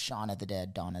from, Shaun of the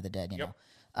Dead, Dawn of the Dead, you know.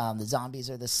 The zombies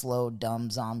are the slow, dumb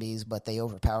zombies, but they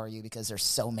overpower you because there's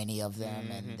so many of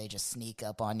them and they just sneak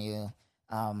up on you.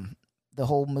 The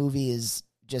whole movie is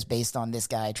just based on this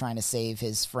guy trying to save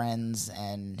his friends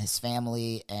and his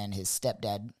family and his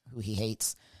stepdad, who he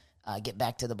hates, get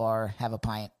back to the bar, have a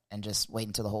pint, and just wait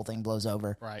until the whole thing blows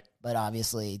over. Right. But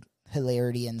obviously,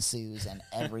 hilarity ensues and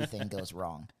everything goes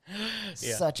wrong.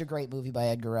 Yeah. Such a great movie by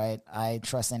Edgar Wright. I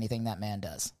trust anything that man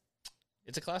does.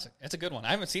 It's a classic. It's a good one. I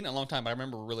haven't seen it in a long time, but I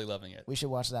remember really loving it. We should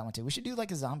watch that one too. We should do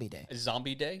like a zombie day. A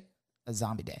zombie day? A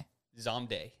zombie day. Zom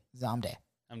day. Zom day.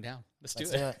 I'm down. Let's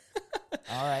Let's do do it. it.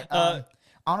 All right.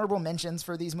 Honorable mentions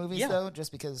for these movies, Yeah. though,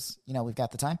 just because, you know, we've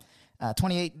got the time.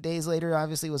 28 Days Later,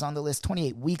 obviously, was on the list.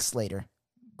 28 Weeks Later.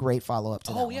 Great follow-up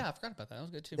to that Oh, one. yeah. I forgot about that. That was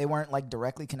good, too. They weren't, like,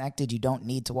 directly connected. You don't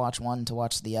need to watch one to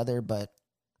watch the other, but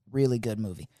really good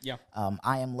movie. Yeah.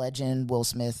 I Am Legend, Will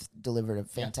Smith delivered a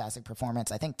fantastic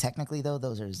performance. I think technically, though,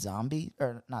 those are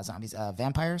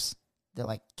vampires. They're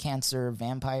like cancer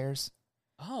vampires.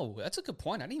 Oh, that's a good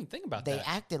point. I didn't even think about They that.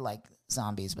 acted like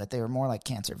zombies, but they were more like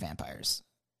cancer vampires.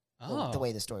 the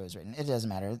way the story was written. It doesn't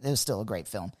matter. It was still a great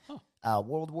film.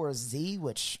 World War Z,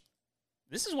 which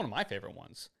this is one of my favorite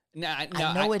ones. I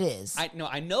know it is.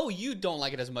 I know you don't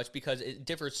like it as much because it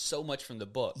differs so much from the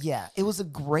book. Yeah, it was a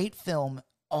great film.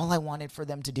 All I wanted for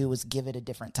them to do was give it a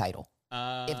different title.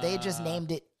 If they had just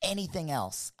named it anything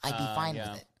else, I'd be fine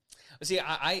with it. See,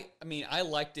 I mean, I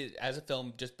liked it as a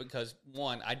film just because,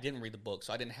 one, I didn't read the book,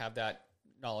 so I didn't have that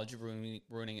knowledge of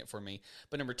ruining it for me.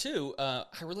 But number two, I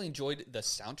really enjoyed the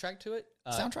soundtrack to it.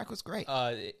 Soundtrack was great.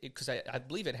 Because I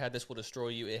believe it had This Will Destroy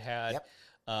You. It had... Yep.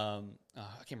 I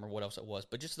can't remember what else it was,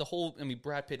 but just the whole, I mean,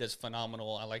 Brad Pitt is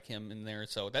phenomenal. I like him in there.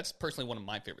 So that's personally one of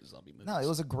my favorite zombie movies. No, it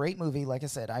was a great movie. Like I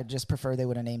said, I just prefer they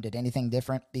would have named it anything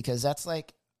different, because that's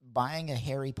like buying a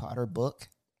Harry Potter book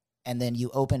and then you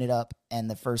open it up and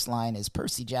the first line is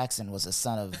Percy Jackson was a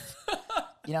son of,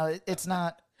 it's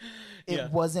not,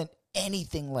 it wasn't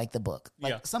anything like the book.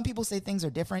 Like some people say things are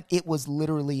different. It was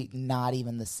literally not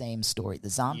even the same story. The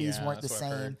zombies weren't the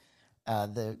same.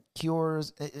 The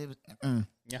cures. All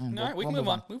right, we can move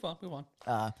on. Move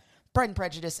on. Pride and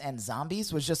Prejudice and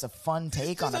Zombies was just a fun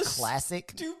take on a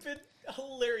classic. Stupid,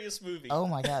 hilarious movie. Oh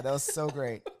my God, that was so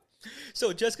great.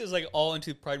 So Jessica's like all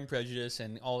into Pride and Prejudice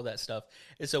and all of that stuff.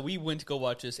 And so we went to go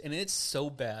watch this, and it's so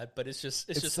bad, but it's just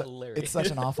hilarious. It's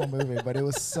such an awful movie, but it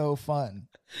was so fun.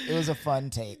 It was a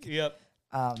fun take. Yep.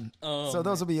 So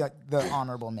those will be the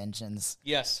honorable mentions.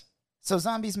 Yes. So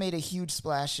Zombies made a huge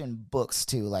splash in books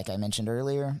too, like I mentioned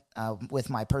earlier,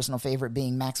 with my personal favorite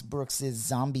being Max Brooks'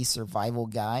 Zombie Survival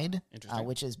Guide,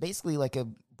 which is basically like a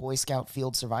Boy Scout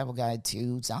field survival guide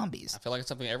to zombies. I feel like it's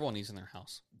something everyone needs in their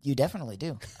house. You definitely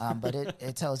do. But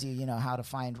it tells you, how to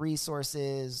find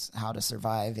resources, how to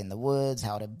survive in the woods,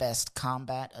 how to best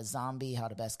combat a zombie, how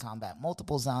to best combat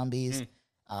multiple zombies.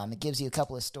 It gives you a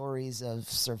couple of stories of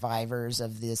survivors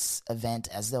of this event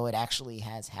as though it actually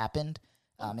has happened.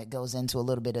 It goes into a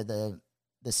little bit of the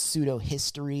pseudo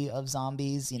history of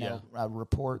zombies,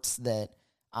 reports that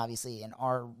obviously in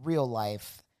our real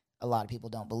life, a lot of people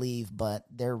don't believe, but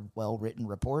they're well written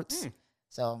reports.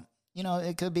 So,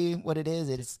 it could be what it is.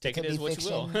 It could be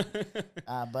fiction.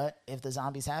 But if the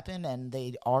zombies happen and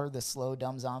they are the slow,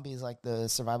 dumb zombies like the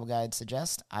survival guide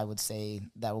suggests, I would say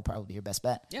that will probably be your best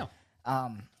bet. Yeah.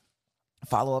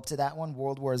 Follow up to that one,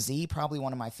 World War Z, probably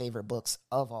one of my favorite books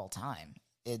of all time.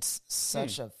 It's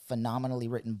such a phenomenally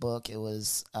written book. It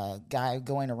was a guy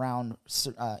going around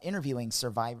interviewing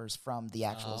survivors from the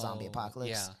actual zombie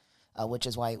apocalypse, which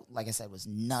is why, like I said, was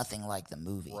nothing like the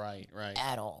movie. Right.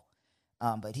 At all.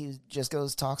 But he just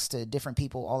talks to different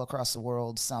people all across the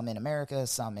world, some in America,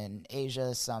 some in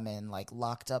Asia, some in like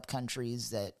locked up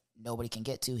countries that nobody can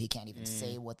get to. He can't even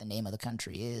say what the name of the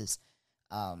country is.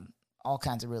 All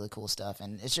kinds of really cool stuff.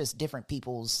 And it's just different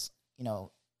people's,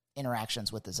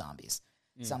 interactions with the zombies.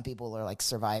 Some people are like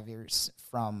survivors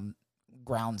from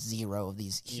ground zero of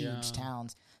these huge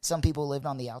towns. Some people lived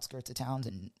on the outskirts of towns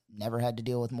and never had to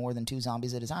deal with more than 2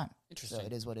 zombies at a time. Interesting. So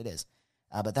it is what it is.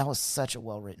 But that was such a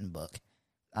well-written book.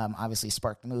 Obviously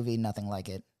sparked the movie, nothing like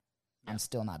it. I'm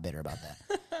still not bitter about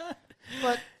that.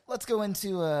 But let's go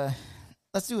into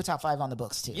let's do a top 5 on the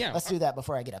books too. Yeah. Let's do that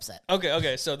before I get upset.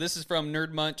 Okay. So this is from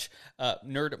Nerd Much,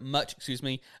 excuse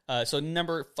me. So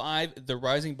number 5, The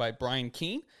Rising by Brian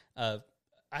Keene.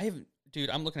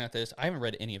 I'm looking at this. I haven't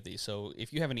read any of these. So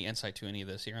if you have any insight to any of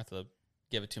this, you're going to have to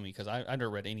give it to me because I've never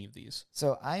read any of these.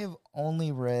 So I have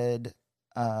only read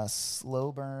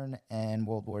Slow Burn and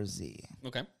World War Z.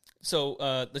 Okay. So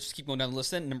let's just keep going down the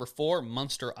list then. Number 4,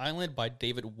 Monster Island by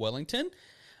David Wellington.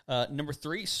 Number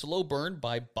 3, Slow Burn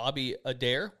by Bobby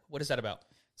Adair. What is that about?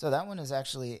 So that one is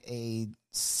actually a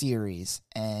series,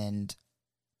 and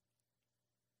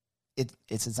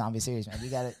it's a zombie series, man. You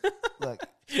got it. Look,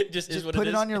 just put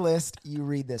it on your list. You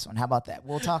read this one. How about that?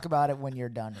 We'll talk about it when you're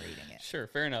done reading it. Sure,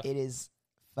 fair enough. It is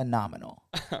phenomenal.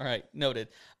 All right, noted.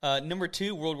 Number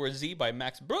 2, World War Z by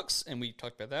Max Brooks, and we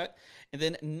talked about that. And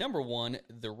then number 1,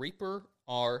 The Reaper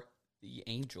Are the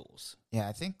Angels. Yeah,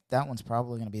 I think that one's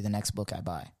probably going to be the next book I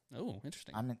buy. Oh,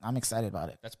 interesting. I'm excited about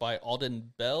it. That's by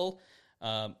Alden Bell.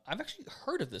 I've actually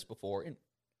heard of this before. And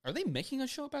are they making a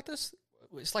show about this?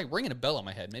 It's like ringing a bell on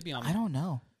my head. Maybe I don't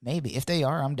know. Maybe. If they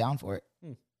are, I'm down for it.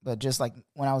 But just like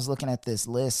when I was looking at this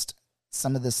list,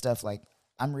 some of this stuff, like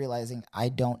I'm realizing I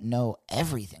don't know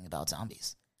everything about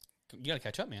zombies. You got to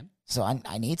catch up, man. So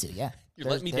I need to, yeah. You're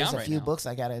letting me down right now. There's a few books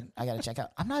I gotta check out.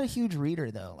 I'm not a huge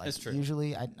reader though. Like, that's true.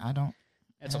 Usually I don't.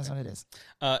 That's what it is.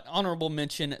 Honorable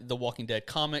mention, The Walking Dead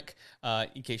comic.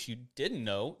 In case you didn't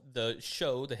know, the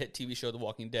hit TV show The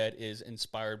Walking Dead is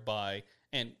inspired by,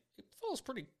 and it follows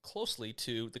pretty closely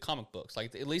to the comic books.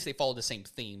 Like at least they follow the same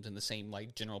themes and the same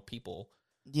like general people.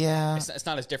 Yeah. It's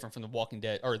not as different from The Walking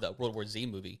Dead or the World War Z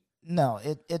movie. No,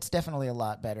 it's definitely a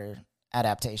lot better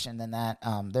adaptation than that.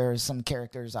 There's some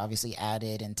characters obviously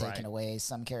added and taken Right. away.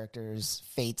 Some characters'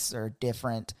 fates are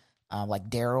different. Like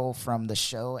Daryl from the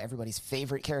show, everybody's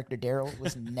favorite character, Daryl,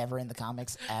 was never in the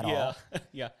comics at all.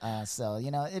 Yeah. So,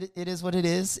 it is what it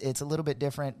is. It's a little bit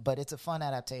different, but it's a fun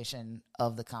adaptation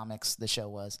of the comics. The show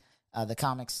was. The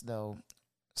comics, though,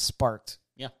 sparked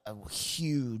Yeah. a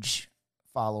huge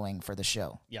following for the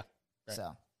show. Yeah. Right.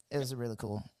 So it was a really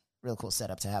cool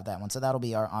setup to have that one. So that'll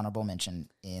be our honorable mention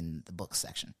in the book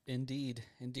section. Indeed.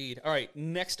 All right,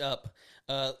 next up,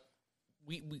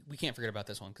 we can't forget about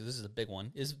this one because this is a big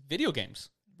one, is video games.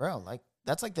 Bro, like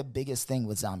that's like the biggest thing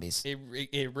with zombies. It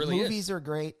really is. Movies are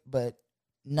great, but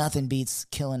nothing beats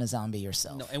killing a zombie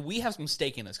yourself. No, and we have some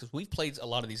stake in this because we've played a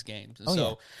lot of these games. And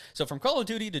Oh, so from Call of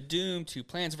Duty to Doom to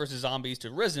Plants vs. Zombies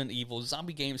to Resident Evil,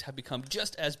 zombie games have become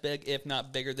just as big, if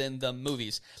not bigger, than the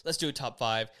movies. Let's do a top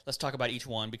 5. Let's talk about each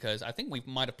one because I think we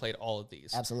might have played all of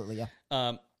these. Absolutely,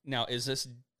 yeah. Now, is this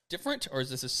different or is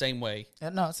this the same way?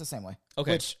 No, it's the same way.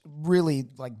 Okay. Which really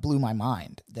like blew my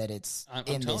mind that it's I'm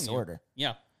in telling this you. order.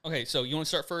 Yeah. Okay, so you want to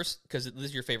start first because this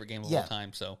is your favorite game of Yeah. all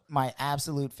time. So My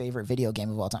absolute favorite video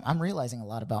game of all time. I'm realizing a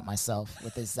lot about myself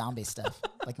with this zombie stuff.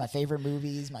 Like my favorite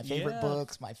movies, my favorite Yeah.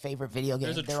 books, my favorite video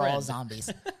games. There's a They're all trend. zombies.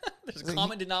 there's a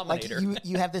common denominator. Like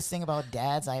you have this thing about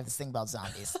dads, I have this thing about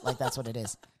zombies. Like that's what it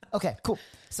is. Okay, cool.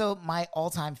 So my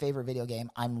all-time favorite video game.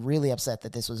 I'm really upset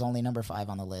that this was only number 5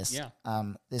 on the list. Yeah.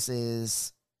 This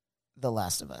is The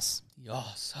Last of Us.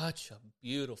 Oh, such a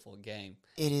beautiful game.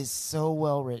 It is so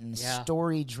well written, Yeah.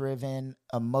 story driven,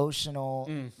 emotional.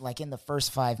 Like in the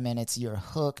first 5 minutes, you're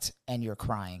hooked and you're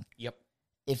crying. Yep.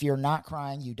 If you're not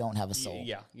crying, you don't have a soul.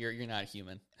 Yeah, you're not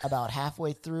human. About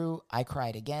halfway through, I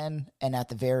cried again. And at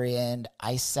the very end,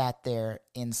 I sat there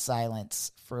in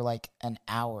silence for like an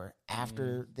hour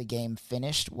after the game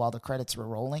finished while the credits were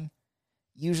rolling.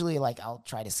 Usually, like, I'll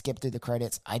try to skip through the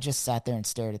credits. I just sat there and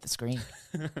stared at the screen.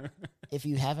 If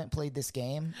you haven't played this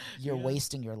game, you're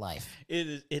wasting your life.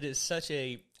 It is such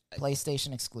a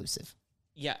PlayStation exclusive.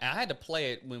 yeah. I had to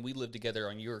play it when we lived together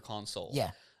on your console.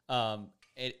 Yeah.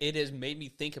 It has made me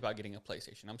think about getting a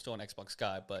PlayStation. I'm still an Xbox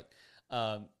guy, but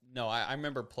no, I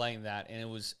remember playing that, and it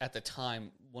was at the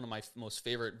time one of my most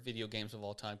favorite video games of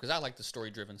all time because I like the story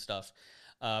driven stuff.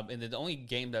 And the only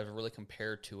game that I've really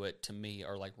compared to it to me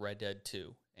are like Red Dead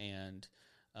 2 and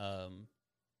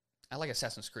I like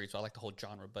Assassin's Creed, so I like the whole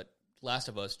genre. But Last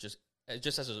of Us just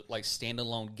as a like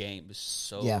standalone game is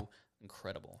so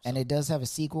incredible. So And it does have a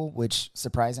sequel, which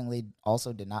surprisingly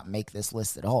also did not make this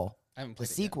list at all. I haven't The played it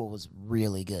yet. sequel was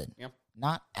really good. Yep.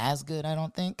 Not as good, I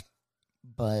don't think,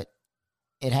 but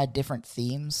it had different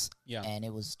themes, Yeah. and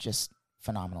it was just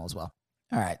phenomenal as well.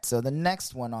 All right, so the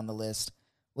next one on the list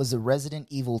was the Resident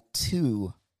Evil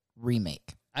 2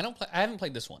 remake. I haven't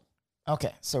played this one.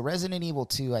 Okay, so Resident Evil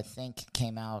 2, I think,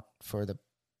 came out for the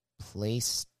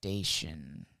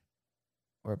PlayStation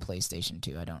or PlayStation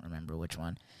 2. I don't remember which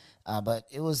one. But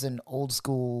it was an old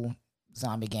school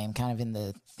zombie game, kind of in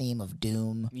the theme of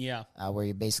Doom, Yeah. where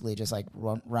you're basically just like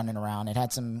running around. It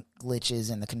had some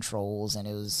glitches in the controls, and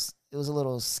it was a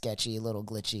little sketchy, a little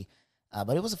glitchy.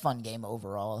 But it was a fun game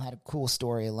overall. It had a cool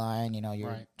storyline. You know, you're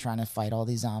Right. trying to fight all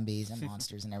these zombies and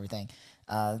monsters and everything.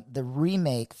 The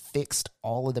remake fixed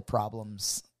all of the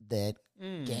problems that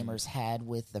gamers had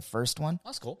with the first one.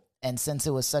 That's cool. And since it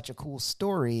was such a cool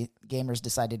story, gamers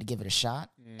decided to give it a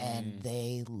shot, and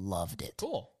they loved it.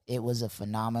 Cool. It was a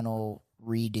phenomenal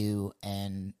redo,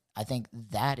 and I think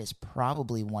that is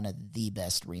probably one of the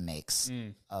best remakes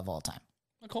of all time.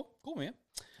 Oh, cool, man.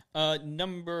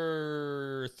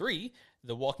 Number 3,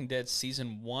 The Walking Dead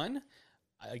Season 1.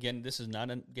 Again, this is not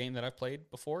a game that I've played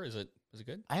before. Is it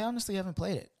good? I honestly haven't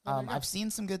played it. Oh, there you go. I've seen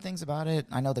some good things about it.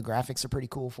 I know the graphics are pretty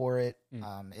cool for it.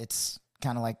 It's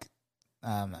kind of like,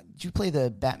 did you play the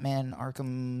Batman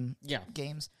Arkham Yeah.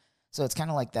 games? So it's kind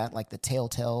of like that, like the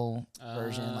Telltale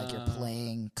version, like you're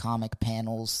playing comic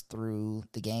panels through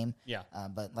the game. Yeah.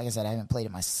 But like I said, I haven't played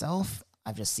it myself.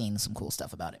 I've just seen some cool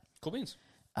stuff about it. Cool beans.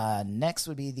 Next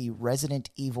would be the Resident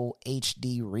Evil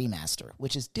HD remaster,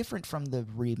 which is different from the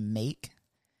remake.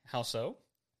 How so?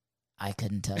 I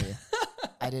couldn't tell you.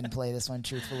 I didn't play this one,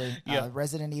 truthfully. Yeah.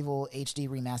 Resident Evil HD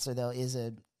remaster, though, is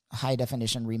a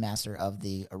high-definition remaster of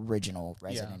the original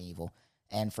Resident Evil.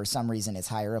 And for some reason, it's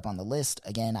higher up on the list.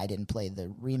 Again, I didn't play the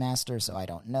remaster, so I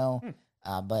don't know.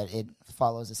 But it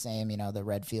follows the same, the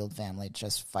Redfield family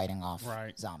just fighting off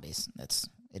zombies.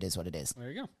 It is what it is.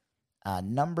 There you go.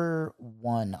 Number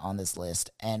 1 on this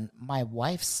list, and my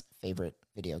wife's favorite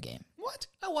video game. What?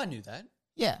 Oh, I knew that.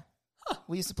 Yeah.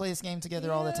 We used to play this game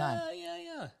together all the time.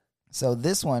 Yeah. So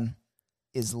this one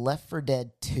is Left 4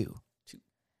 Dead 2.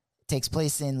 takes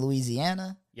place in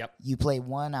Louisiana. Yep. You play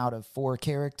one out of 4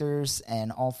 characters,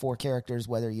 and all 4 characters,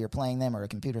 whether you're playing them or a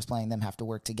computer's playing them, have to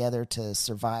work together to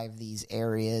survive these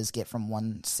areas, get from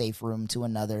one safe room to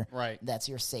another. Right. That's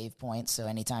your save point. So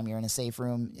anytime you're in a safe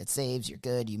room, it saves, you're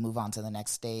good, you move on to the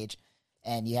next stage.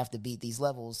 And you have to beat these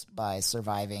levels by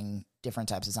surviving different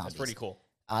types of zombies. That's pretty cool.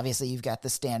 Obviously, you've got the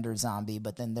standard zombie,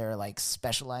 but then there are like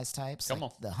specialized types. Come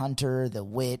like on. the hunter, the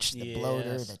witch, the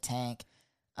bloater, Yes. the tank,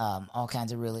 all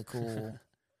kinds of really cool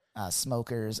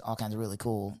smokers, all kinds of really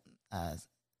cool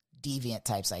deviant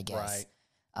types, I guess.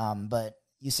 Right. But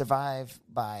you survive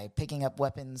by picking up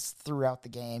weapons throughout the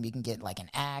game. You can get like an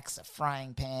axe, a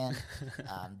frying pan,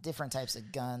 different types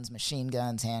of guns, machine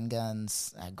guns,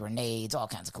 handguns, grenades, all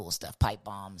kinds of cool stuff, pipe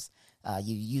bombs.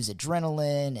 You use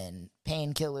adrenaline and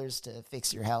painkillers to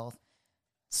fix your health.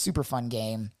 Super fun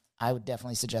game. I would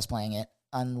definitely suggest playing it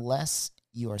unless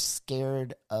you are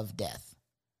scared of death.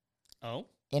 Oh,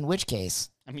 In which case,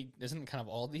 I mean, isn't it kind of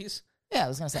all of these? yeah, I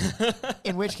was going to say,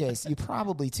 in which case, you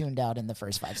probably tuned out in the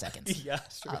first 5 seconds. Yeah,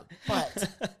 that's true. But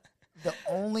the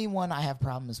only one I have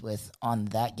problems with on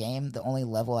that game, the only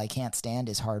level I can't stand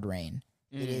is Hard Rain.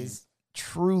 It is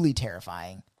truly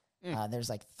terrifying. There's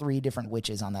like 3 different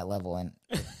witches on that level, and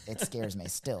it scares me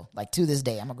still. Like to this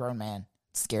day, I'm a grown man.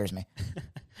 It scares me.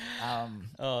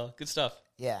 Good stuff.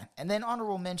 Yeah. And then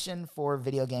honorable mention for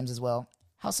video games as well,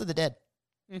 House of the Dead.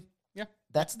 Yeah.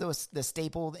 That's the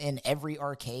staple in every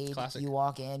arcade. Classic. You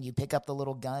walk in, you pick up the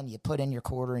little gun, you put in your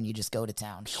quarter, and you just go to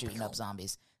town shooting up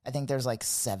zombies. I think there's like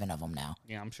 7 of them now,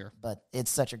 Yeah, I'm sure. but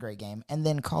it's such a great game. And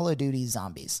then Call of Duty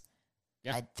Zombies.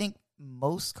 Yeah. I think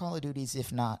most Call of Duties,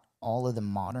 if not all of the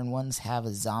modern ones, have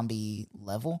a zombie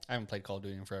level. I haven't played Call of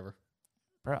Duty in forever.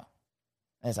 Bro,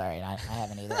 that's all right. I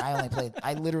haven't either.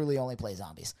 I literally only play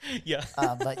zombies. Yeah.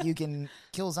 But you can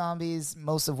kill zombies,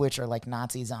 most of which are like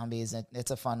Nazi zombies.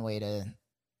 It's a fun way to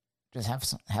just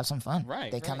have some fun.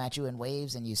 Right, They come right. at you in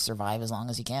waves, and you survive as long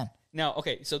as you can. Now,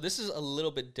 okay, so this is a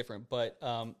little bit different, but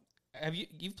have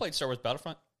you've played Star Wars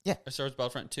Battlefront? Yeah. Or Star Wars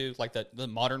Battlefront 2, like the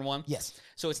modern one? Yes.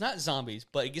 So it's not zombies,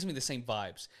 but it gives me the same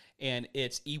vibes, and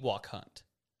it's Ewok Hunt.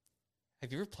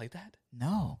 Have you ever played that?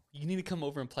 No. You need to come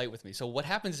over and play it with me. So what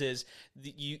happens is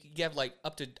you have like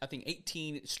up to, I think,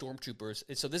 18 stormtroopers.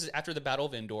 And so this is after the Battle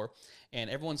of Endor, and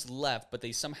everyone's left, but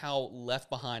they somehow left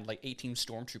behind like 18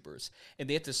 stormtroopers. And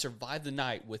they have to survive the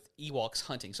night with Ewoks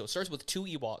hunting. So it starts with 2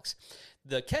 Ewoks.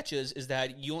 The catch is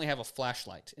that you only have a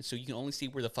flashlight, and so you can only see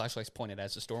where the flashlight's pointed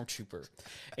as a stormtrooper.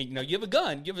 And you have a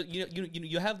gun,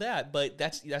 you have that, but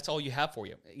that's all you have for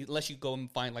you, unless you go and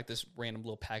find like this random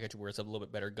little package where it's a little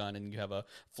bit better gun and you have a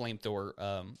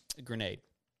flamethrower grenade.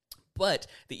 But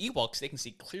the Ewoks, they can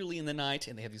see clearly in the night,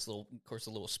 and they have these little, of course, the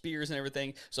little spears and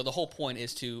everything. So the whole point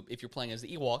is to, if you're playing as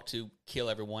the Ewok, to kill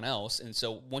everyone else. And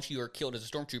so once you are killed as a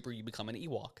stormtrooper, you become an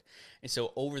Ewok. And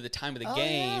so over the time of the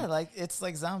game, yeah, like it's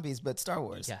like zombies, but Star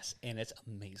Wars. yes, and it's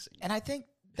amazing. And I think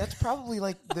that's probably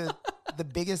like the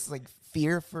biggest like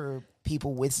fear for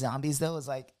people with zombies, though, is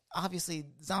like obviously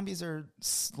zombies are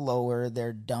slower,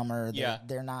 they're dumber,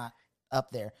 they're not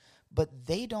up there, but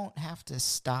they don't have to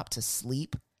stop to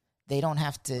sleep. They don't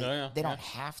have to. They don't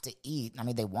have to eat. I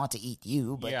mean, they want to eat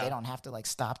you, but they don't have to like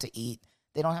stop to eat.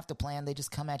 They don't have to plan. They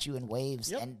just come at you in waves,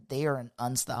 and they are an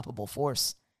unstoppable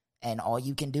force. And all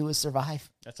you can do is survive.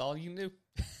 That's all you can do.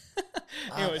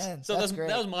 Anyways, man, so that's great.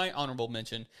 that was my honorable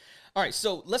mention. All right,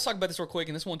 so let's talk about this real quick,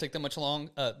 and this won't take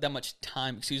that much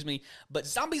time. Excuse me. But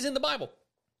zombies in the Bible,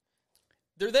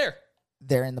 they're there.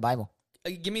 They're in the Bible.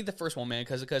 Give me the first one, man,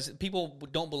 because people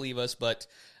don't believe us, but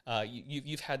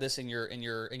you've had this in your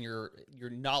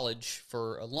knowledge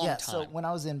for a long time. So when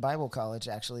I was in Bible college,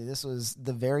 actually, this was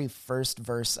the very first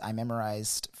verse I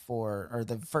memorized or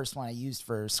the first one I used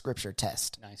for scripture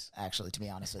test. Nice. Actually, to be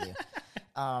honest with you.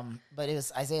 But it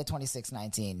was Isaiah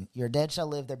 26:19. Your dead shall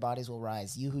live, their bodies will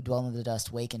rise. You who dwell in the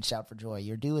dust, wake and shout for joy.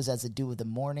 Your dew is as the dew of the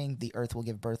morning. The earth will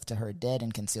give birth to her dead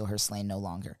and conceal her slain no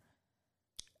longer.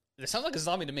 It sounds like a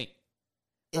zombie to me.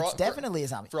 It's definitely a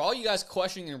zombie. For all you guys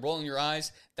questioning and rolling your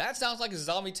eyes, that sounds like a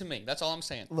zombie to me. That's all I'm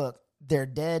saying. Look, they're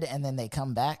dead and then they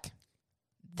come back.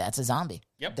 That's a zombie.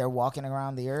 Yep. They're walking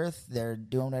around the earth. They're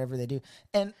doing whatever they do.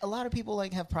 And a lot of people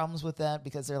like have problems with that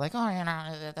because they're like,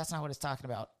 oh, that's not what it's talking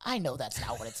about. I know that's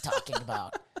not what it's talking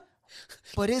about.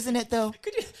 But isn't it, though?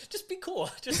 Could you just be cool?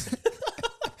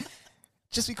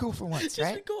 Just be cool for once, Just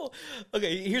right? be cool.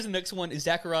 Okay, here's the next one. Is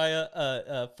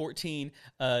Zechariah 14.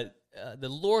 The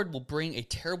Lord will bring a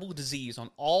terrible disease on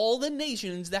all the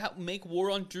nations that make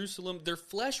war on Jerusalem. Their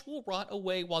flesh will rot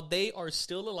away while they are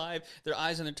still alive. Their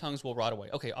eyes and their tongues will rot away.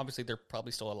 Okay, obviously they're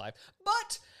probably still alive,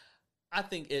 but I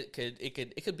think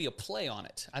it could be a play on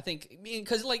it. I think,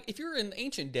 because like if you're in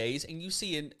ancient days and you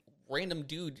see random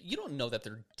dude. You don't know that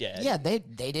they're dead. Yeah, they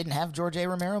didn't have George A.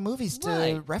 Romero movies to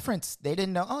Right. reference. They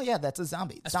didn't know, oh, yeah, that's a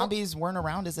zombie. Zombies weren't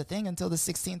around as a thing until the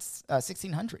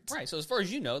 1600s. Right. So as far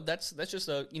as you know, that's just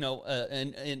a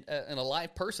an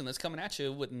alive person that's coming at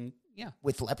you with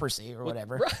With leprosy or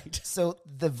whatever. Right. So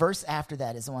the verse after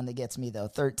that is the one that gets me, though.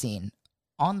 13.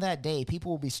 On that day,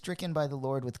 people will be stricken by the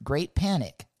Lord with great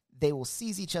panic. They will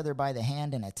seize each other by the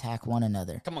hand and attack one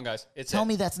another. Come on, guys. Tell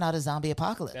me that's not a zombie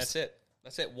apocalypse. That's it.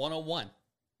 That's it. 101.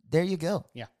 There you go.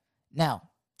 Yeah. Now,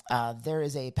 there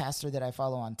is a pastor that I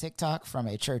follow on TikTok from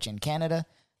a church in Canada,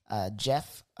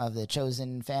 Jeff of the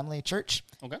Chosen Family Church.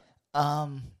 Okay.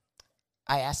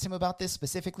 I asked him about this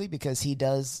specifically because he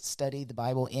does study the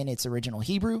Bible in its original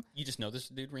Hebrew. You just know this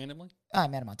dude randomly? I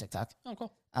met him on TikTok. Oh,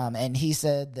 cool. And he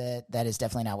said that is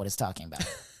definitely not what it's talking about.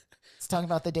 It's talking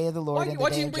about the day of the Lord and the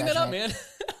Why'd day you of bring judgment. that up, man?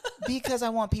 Because I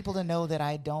want people to know that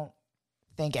I don't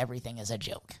think everything is a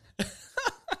joke.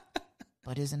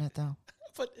 But isn't it, though?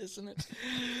 But isn't it?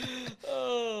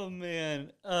 Oh,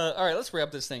 man. All right, let's wrap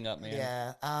this thing up, man.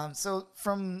 Yeah. So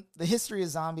from the history of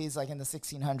zombies, like in the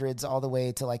 1600s, all the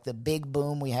way to like the big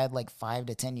boom we had like 5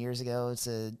 to 10 years ago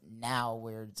to now,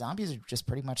 where zombies are just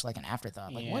pretty much like an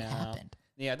afterthought. Like, what happened?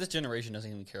 Yeah, this generation doesn't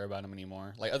even care about them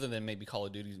anymore. Like, other than maybe Call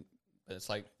of Duty, but it's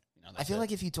like, I feel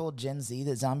like if you told Gen Z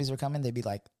that zombies were coming, they'd be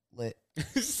like, lit.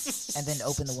 And then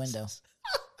open the window.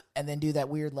 And then do that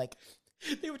weird, like,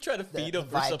 they would try to feed them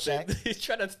the or vibe something. check. They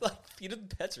try to like feed them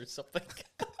pets or something.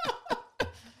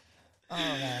 oh,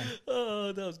 man.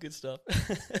 Oh, that was good stuff.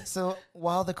 So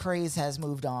while the craze has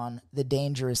moved on, the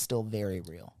danger is still very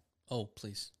real. Oh,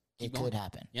 please. It could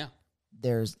happen. Yeah.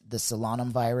 There's the Solanum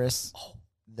virus, Oh,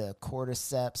 the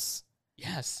cordyceps.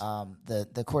 yes.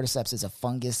 The cordyceps is a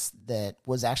fungus that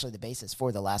was actually the basis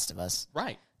for The Last of Us.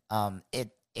 Right.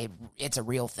 It's a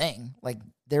real thing. Like,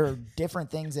 there are different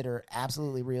things that are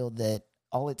absolutely real that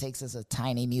all it takes is a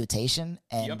tiny mutation,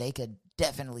 and they could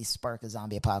definitely spark a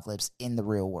zombie apocalypse in the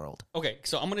real world. Okay,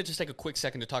 so I'm going to just take a quick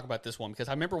second to talk about this one because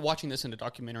I remember watching this in a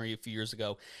documentary a few years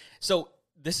ago. So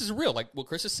this is real. Like what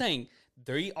Chris is saying,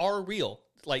 they are real.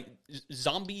 Like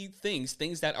zombie things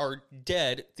that are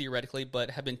dead theoretically, but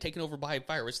have been taken over by a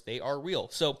virus, they are real.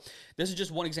 So this is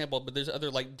just one example, but there's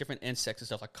other like different insects and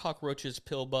stuff like cockroaches,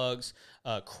 pill bugs,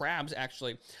 crabs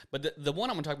actually. But the one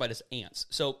I'm going to talk about is ants.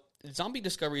 So zombie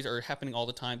discoveries are happening all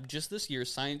the time. Just this year,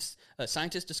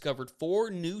 scientists discovered 4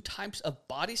 new types of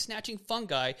body-snatching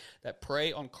fungi that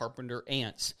prey on carpenter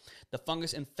ants. The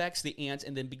fungus infects the ants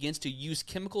and then begins to use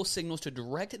chemical signals to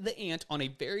direct the ant on a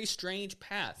very strange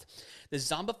path. The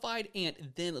zombified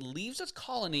ant then leaves its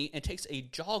colony and takes a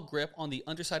jaw grip on the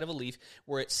underside of a leaf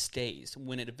where it stays.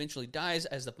 When it eventually dies,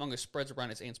 as the fungus spreads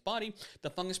around its ant's body, the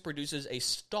fungus produces a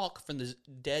stalk from the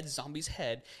dead zombie's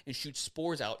head and shoots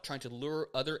spores out, trying to lure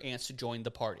other ants to join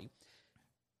the party.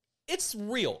 It's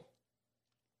real.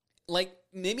 Like,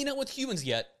 maybe not with humans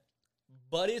yet,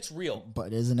 but it's real.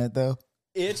 But isn't it, though?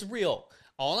 It's real.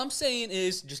 All I'm saying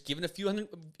is just give it a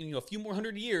few more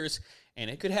hundred years, and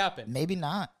it could happen. Maybe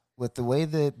not. With the way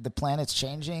the planet's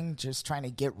changing, just trying to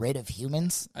get rid of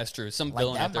humans, That's true. Some like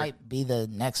villain that out there. might be the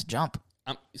next jump.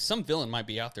 Some villain might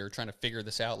be out there trying to figure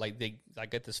this out. Like they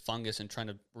get this fungus and trying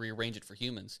to rearrange it for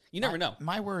humans. You never know.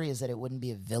 My worry is that it wouldn't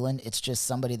be a villain. It's just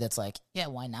somebody that's like, yeah,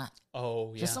 why not?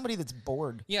 Oh, yeah. Just somebody that's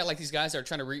bored. Yeah, like these guys that are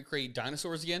trying to recreate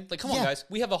dinosaurs again. Like, come on, Yeah. guys.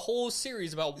 We have a whole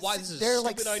series about why this is There a are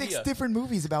like stupid 6 idea. different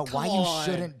movies about why Come you on.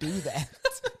 shouldn't do that.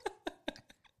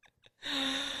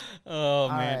 Oh,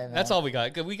 man. right, man. That's all we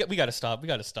got. We got to stop. We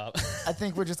got to stop. I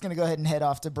think we're just going to go ahead and head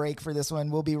off to break for this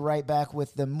one. We'll be right back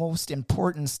with the most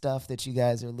important stuff that you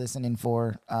guys are listening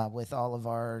for with all of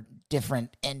our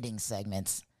different ending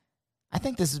segments. I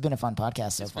think this has been a fun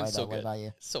podcast so It's far, been though. so What good. about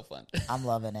you? So fun. I'm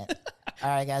loving it. All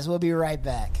right, guys, we'll be right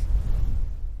back.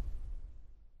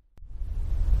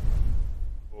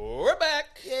 We're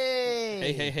back.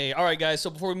 Yay! Hey. All right, guys. So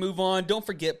before we move on, don't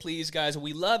forget, please, guys,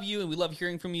 we love you and we love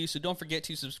hearing from you. So don't forget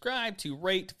to subscribe, to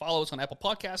rate, to follow us on Apple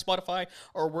Podcasts, Spotify,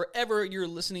 or wherever you're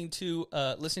listening to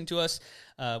us.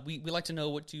 We like to know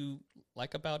what you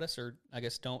like about us, or I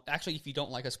guess don't. Actually, if you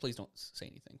don't like us, please don't say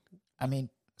anything. I mean,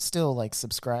 still, like,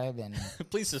 subscribe and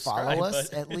Please subscribe. follow us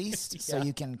but- at least so Yeah.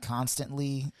 you can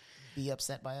constantly be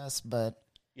upset by us, but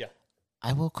Yeah.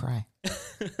 I will cry.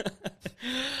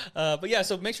 But yeah,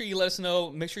 so make sure you let us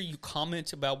know. Make sure you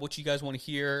comment about what you guys want to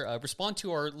hear. Respond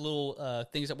to our little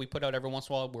things that we put out every once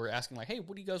in a while. We're asking like, hey,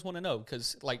 what do you guys want to know?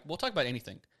 Because like we'll talk about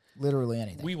anything. Literally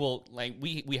anything. We will like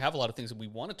we have a lot of things that we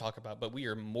want to talk about, but we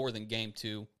are more than game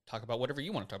to talk about whatever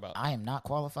you want to talk about. I am not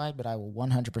qualified, but I will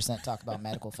 100% talk about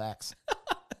medical facts.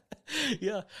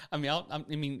 Yeah, I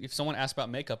mean, if someone asks about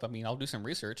makeup, I mean, I'll do some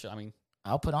research. I mean,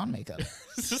 I'll put on makeup.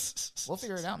 We'll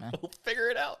figure it out, man. We'll figure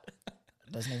it out.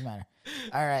 Doesn't even matter.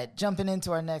 All right, jumping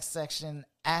into our next section,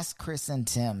 Ask Chris and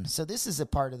Tim. So this is a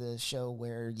part of the show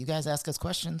where you guys ask us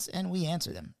questions and we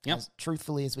answer them as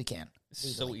truthfully as we can.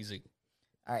 So easy.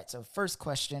 All right, so first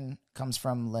question comes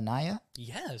from Lanaya.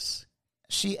 Yes.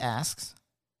 She asks,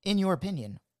 in your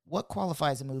opinion, what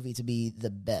qualifies a movie to be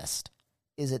the best?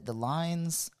 Is it the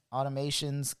lines,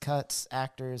 automations, cuts,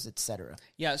 actors, etc.?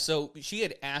 Yeah, so she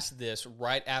had asked this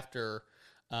right after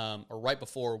or right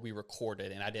before we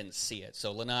recorded, and I didn't see it.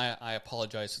 So, Lanaya, I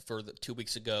apologize for 2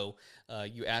 weeks ago.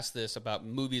 You asked this about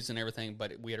movies and everything,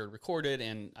 but we had it recorded,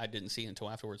 and I didn't see it until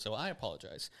afterwards, so I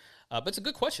apologize. But it's a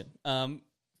good question.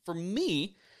 For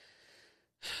me,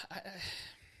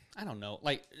 I don't know.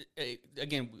 Like,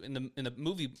 again, in the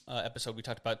movie episode we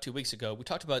talked about 2 weeks ago, we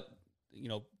talked about,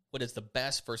 what is the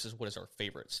best versus what is our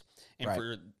favorites. And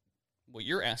for what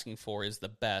you're asking for is the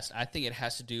best. I think it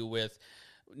has to do with,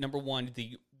 number one,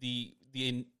 the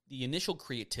initial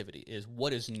creativity is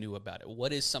what is new about it.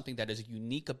 What is something that is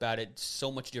unique about it,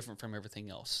 so much different from everything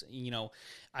else?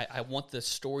 I want the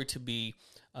story to be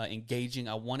engaging.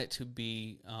 I want it to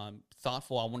be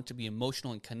thoughtful. I want it to be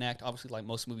emotional and connect. Obviously, like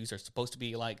most movies are supposed to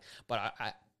be like, but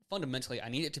fundamentally, I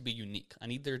need it to be unique. I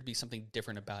need there to be something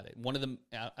different about it. One of them,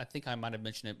 I think I might have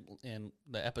mentioned it in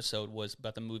the episode, was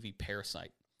about the movie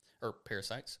Parasite, the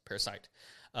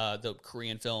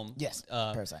Korean film. Yes,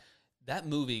 Parasite. That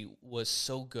movie was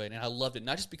so good, and I loved it,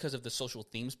 not just because of the social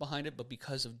themes behind it, but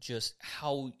because of just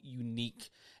how unique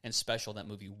and special that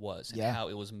movie was and how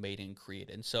it was made and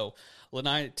created. And so,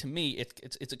 Lanai, to me,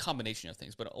 it's a combination of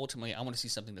things, but ultimately, I want to see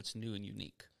something that's new and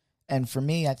unique. And for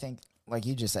me, I think, like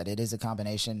you just said, it is a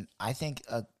combination. I think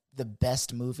the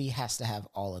best movie has to have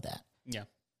all of that. Yeah.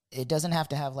 It doesn't have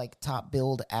to have like top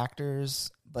billed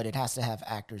actors, but it has to have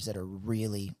actors that are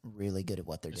really, really good at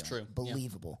what they're doing. True.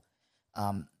 Believable.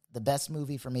 The best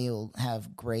movie for me will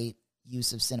have great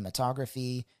use of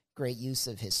cinematography, great use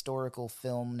of historical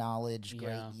film knowledge,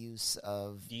 great use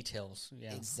of details.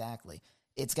 Yeah. Exactly.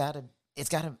 It's got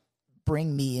to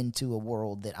bring me into a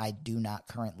world that I do not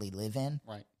currently live in.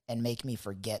 Right. And make me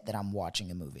forget that I'm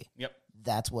watching a movie. Yep.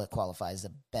 That's what qualifies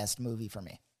the best movie for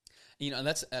me. And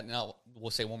we'll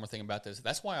say one more thing about this.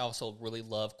 That's why I also really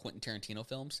love Quentin Tarantino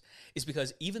films, is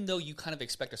because even though you kind of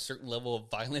expect a certain level of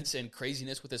violence and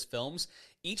craziness with his films,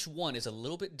 each one is a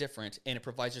little bit different, and it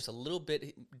provides just a little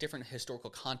bit different historical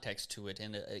context to it,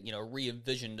 and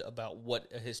re-envisioned about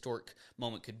what a historic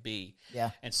moment could be.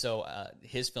 Yeah. And so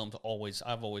his films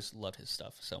I've always loved his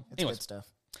stuff. So, it's good stuff.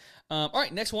 All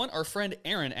right, next one. Our friend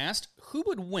Aaron asked, who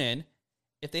would win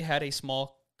if they had a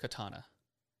small katana,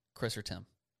 Chris or Tim?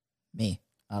 Me,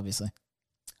 obviously.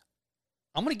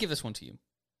 I'm going to give this one to you.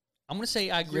 I'm going to say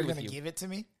I agree with you. You're going to give it to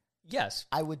me? Yes.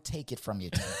 I would take it from you,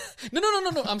 Tim.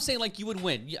 No. I'm saying like you would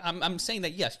win. I'm saying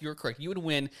that, yes, you're correct. You would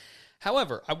win.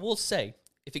 However, I will say,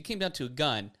 if it came down to a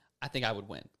gun, I think I would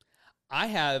win. I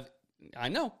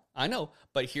know.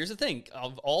 But here's the thing.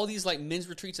 Of all these like men's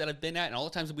retreats that I've been at and all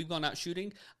the times that we've gone out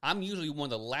shooting, I'm usually one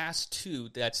of the last two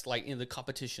that's like in the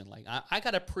competition. Like I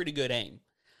got a pretty good aim.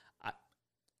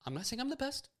 I'm not saying I'm the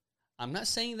best. I'm not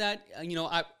saying that,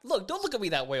 don't look at me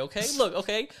that way, okay? Look,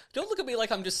 okay? Don't look at me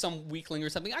like I'm just some weakling or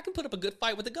something. I can put up a good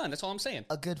fight with a gun. That's all I'm saying.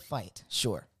 A good fight,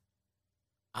 sure.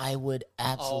 I would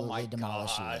absolutely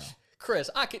demolish you, though.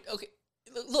 Chris, okay.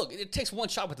 Look, it takes one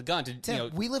shot with the gun to,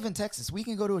 Tim, we live in Texas. We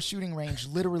can go to a shooting range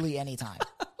literally anytime.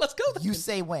 Let's go then. You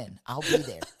say when. I'll be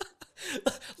there.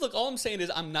 Look, all I'm saying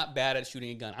is I'm not bad at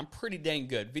shooting a gun. I'm pretty dang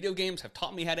good. Video games have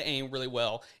taught me how to aim really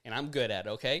well, and I'm good at it,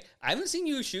 okay? I haven't seen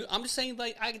you shoot. I'm just saying,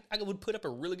 like, I would put up a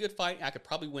really good fight, and I could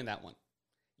probably win that one.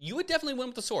 You would definitely win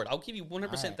with the sword. I'll give you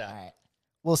 100% that. All right.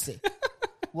 We'll see.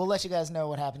 We'll let you guys know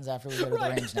what happens after we go to the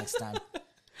range next time.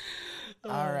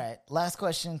 All right. Last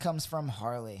question comes from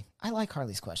Harley. I like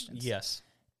Harley's questions. Yes.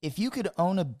 If you could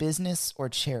own a business or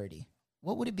charity,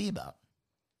 what would it be about?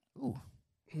 Ooh,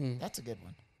 that's a good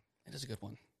one. It is a good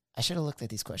one. I should have looked at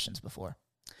these questions before.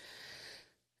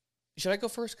 Should I go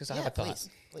first? Because I have a thought.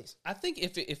 Please. I think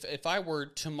if I were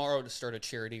tomorrow to start a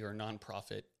charity or a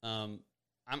nonprofit,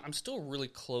 I'm still really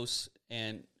close,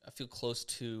 and I feel close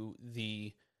to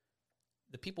the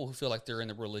people who feel like they're in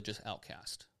the religious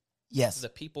outcast. Yes. The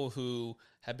people who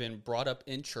have been brought up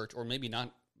in church, or maybe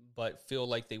not, but feel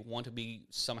like they want to be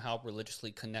somehow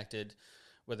religiously connected,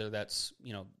 whether that's,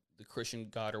 the Christian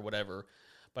God or whatever.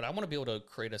 But I want to be able to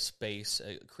create a space,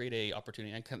 create a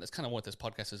opportunity. And that's kind of what this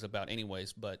podcast is about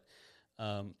anyways, but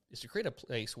is to create a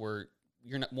place where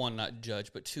you're not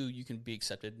judged, but 2, you can be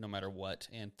accepted no matter what,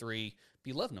 and 3,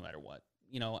 be loved no matter what.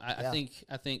 I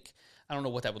think I don't know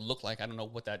what that would look like. I don't know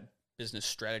what that business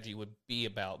strategy would be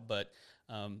about, but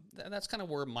That's kind of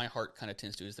where my heart kind of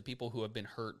tends to, is the people who have been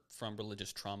hurt from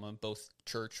religious trauma, both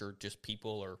church or just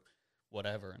people or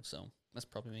whatever. And so that's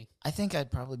probably me. I think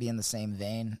I'd probably be in the same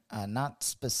vein, not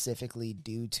specifically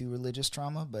due to religious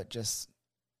trauma, but just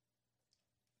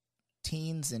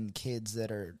teens and kids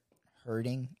that are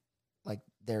hurting, like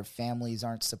their families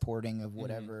aren't supporting of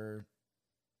whatever,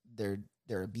 they're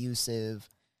abusive,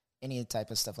 any type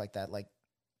of stuff like that. Like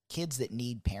kids that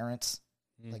need parents,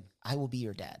 like I will be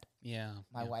your dad. Yeah.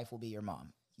 My wife will be your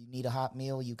mom. You need a hot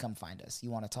meal, you come find us. You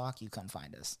want to talk, you come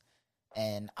find us.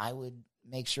 And I would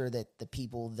make sure that the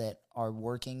people that are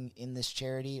working in this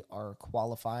charity are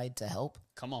qualified to help.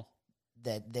 Come on.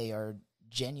 That they are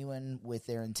genuine with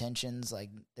their intentions. Like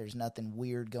there's nothing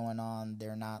weird going on.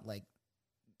 They're not like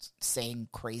saying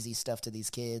crazy stuff to these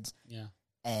kids. Yeah.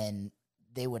 And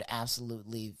they would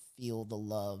absolutely feel the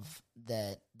love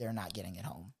that they're not getting at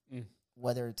home.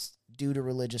 Whether it's due to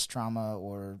religious trauma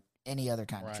or any other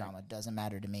kind of trauma, doesn't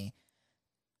matter to me.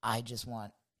 I just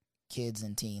want kids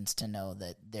and teens to know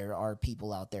that there are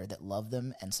people out there that love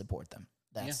them and support them.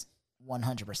 That's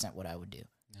 100% what I would do.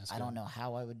 I don't know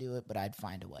how I would do it, but I'd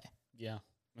find a way. Yeah,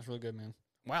 that's really good, man.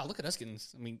 Wow, look at us getting,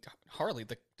 Harley,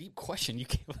 the deep question you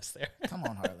gave us there. Come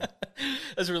on, Harley.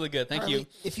 That's really good. Thank Harley, you.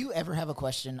 If you ever have a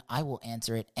question, I will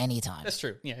answer it anytime. That's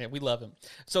true. Yeah, we love him.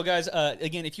 So, guys,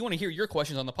 again, if you want to hear your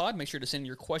questions on the pod, make sure to send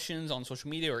your questions on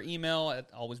social media or email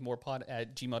at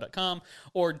alwaysmorepod@gmail.com,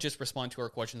 or just respond to our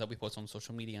questions that we post on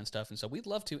social media and stuff. And so we'd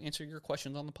love to answer your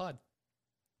questions on the pod.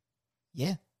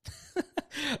 Yeah.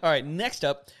 All right, next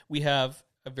up, we have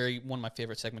one of my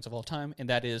favorite segments of all time, and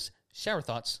that is Shower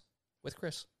Thoughts with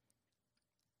Chris.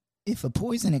 If a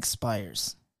poison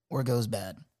expires or goes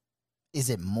bad, is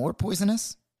it more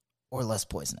poisonous or less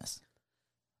poisonous?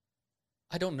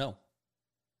 I don't know.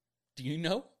 Do you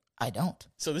know? I don't.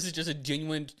 So this is just a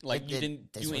genuine, you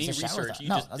didn't do any research.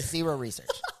 No, zero research.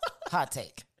 Hot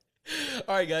take.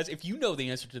 All right, guys, if you know the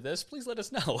answer to this, please let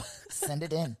us know. Send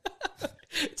it in.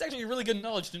 It's actually really good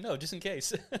knowledge to know, just in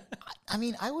case. I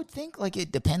mean, I would think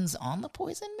it depends on the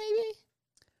poison, maybe.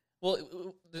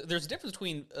 Well, there's a difference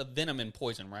between venom and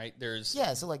poison, right?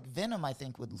 So venom, I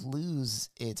think, would lose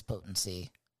its potency.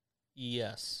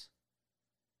 Yes.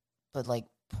 But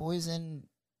poison,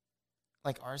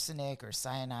 like arsenic or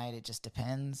cyanide, it just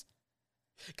depends.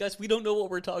 Guys, we don't know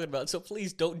what we're talking about, so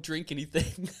please don't drink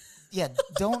anything. Yeah,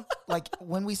 don't,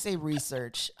 when we say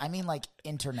research, I mean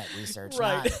internet research,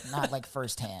 right. not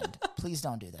firsthand. Please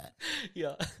don't do that.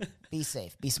 Yeah. Be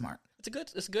safe, be smart. It's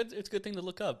a good thing to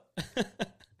look up.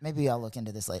 Maybe I'll look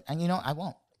into this later. And I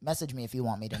won't. Message me if you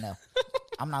want me to know.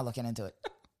 I'm not looking into it.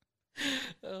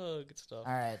 Oh, good stuff.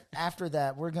 All right. After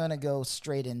that, we're going to go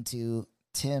straight into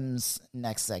Tim's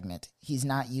next segment. He's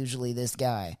not usually this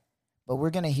guy, but we're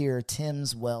going to hear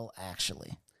Tim's well,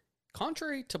 actually.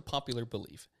 Contrary to popular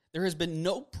belief, there has been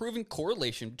no proven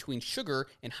correlation between sugar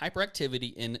and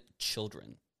hyperactivity in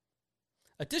children.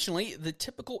 Additionally, the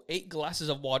typical 8 glasses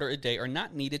of water a day are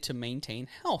not needed to maintain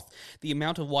health. The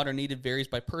amount of water needed varies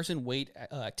by person, weight,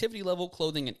 activity level,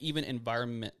 clothing, and even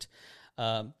environment.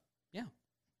 Yeah.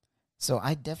 So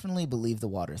I definitely believe the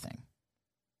water thing.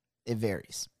 It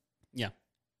varies. Yeah.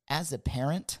 As a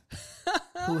parent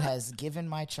who has given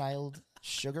my child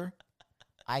sugar,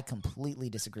 I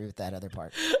completely disagree with that other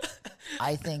part.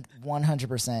 I think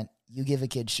 100% you give a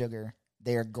kid sugar,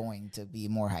 they're going to be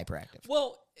more hyperactive.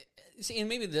 Well, see, and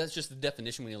maybe that's just the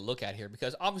definition we need to look at here,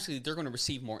 because obviously they're going to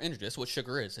receive more energy. That's what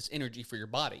sugar is. It's energy for your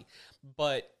body.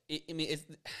 But,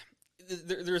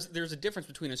 there's a difference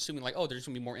between assuming they're just going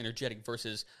to be more energetic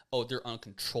versus, they're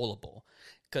uncontrollable.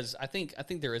 Because I think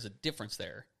there is a difference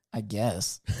there. I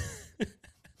guess.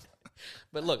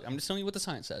 But look, I'm just telling you what the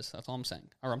science says. That's all I'm saying.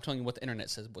 Or I'm telling you what the internet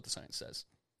says, what the science says.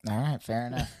 All right, fair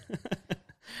enough.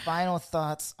 Final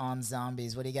thoughts on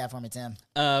zombies. What do you got for me, Tim?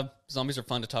 Zombies are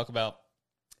fun to talk about.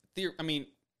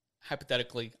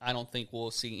 Hypothetically, I don't think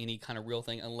we'll see any kind of real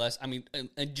thing unless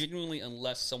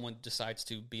someone decides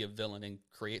to be a villain and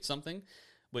create something,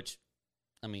 which,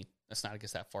 that's not, I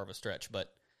guess, that far of a stretch,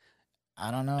 but.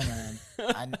 I don't know,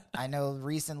 man. I know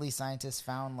recently scientists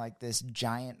found this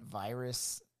giant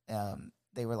virus.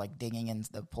 They were digging in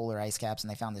the polar ice caps, and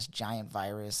they found this giant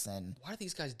virus. And why are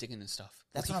these guys digging in stuff?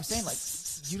 That's what I'm saying.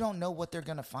 You don't know what they're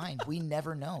gonna find. We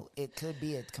never know. It could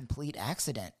be a complete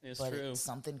accident. It's but true.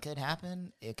 Something could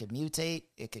happen. It could mutate.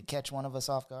 It could catch one of us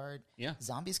off guard. Yeah,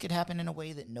 zombies could happen in a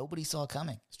way that nobody saw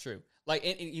coming. It's true.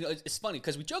 It's funny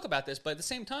because we joke about this, but at the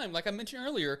same time, like I mentioned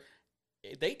earlier,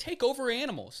 they take over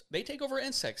animals. They take over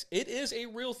insects. It is a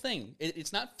real thing.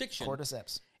 It's not fiction.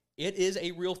 Cordyceps. It is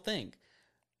a real thing.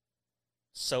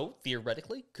 So,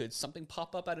 theoretically, could something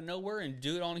pop up out of nowhere and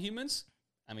do it on humans?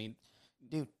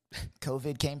 Dude,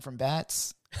 COVID came from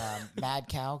bats. Mad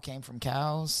cow came from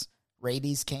cows.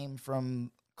 Rabies came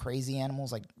from crazy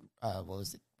animals like,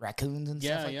 raccoons and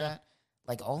stuff like that.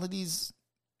 Like all of these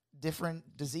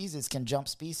different diseases can jump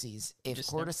species. If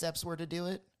cordyceps were to do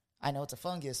it, I know it's a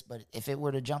fungus, but if it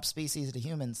were to jump species to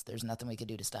humans, there's nothing we could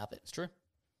do to stop it. It's true.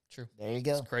 There you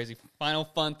go. It's crazy. Final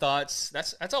fun thoughts.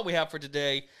 That's all we have for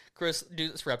today. Chris,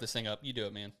 dude, let's wrap this thing up. You do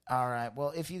it, man. All right.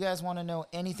 Well, if you guys want to know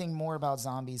anything more about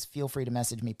zombies, feel free to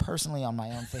message me personally on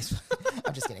my own Facebook.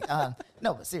 I'm just kidding.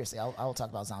 No, but seriously, I will talk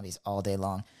about zombies all day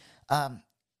long.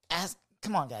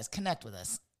 Come on, guys, connect with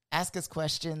us. Ask us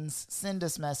questions. Send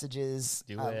us messages.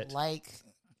 Do it. Like,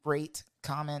 rate,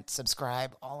 comment,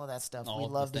 subscribe, all of that stuff. We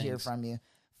love to hear from you.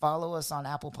 Follow us on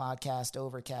Apple Podcast,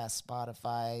 Overcast,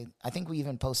 Spotify. I think we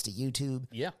even post to YouTube.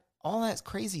 Yeah. All that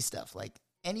crazy stuff. Like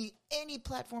any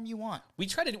platform you want. We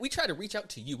try to reach out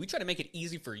to you. We try to make it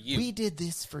easy for you. We did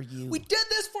this for you. We did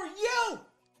this for you. I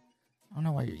don't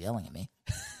know why you're yelling at me.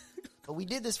 But we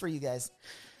did this for you guys.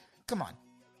 Come on.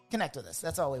 Connect with us.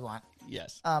 That's all we want.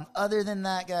 Yes. Other than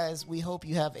that, guys, we hope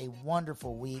you have a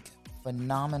wonderful week.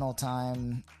 Phenomenal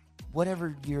time.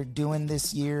 Whatever you're doing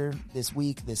this year, this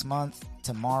week, this month,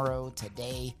 tomorrow,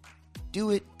 today,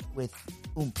 do it with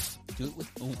oomph. Do it with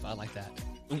oomph. I like that.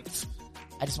 Oomph.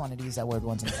 I just wanted to use that word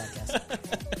once in the podcast.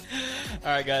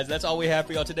 All right, guys. That's all we have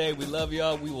for y'all today. We love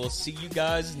y'all. We will see you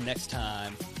guys next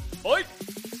time. Bye.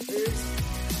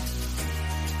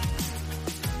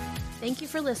 Thank you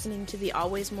for listening to the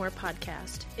Always More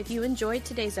podcast. If you enjoyed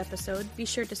today's episode, be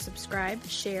sure to subscribe,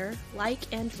 share, like,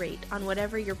 and rate on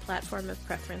whatever your platform of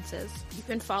preference is. You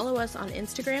can follow us on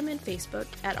Instagram and Facebook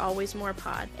at Always More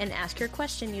Pod and ask your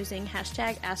question using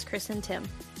hashtag AskChrisAndTim.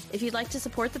 If you'd like to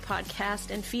support the podcast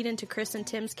and feed into Chris and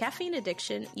Tim's caffeine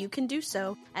addiction, you can do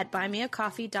so at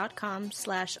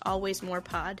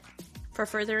buymeacoffee.com/alwaysmorepod. For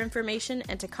further information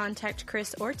and to contact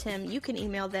Chris or Tim, you can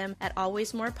email them at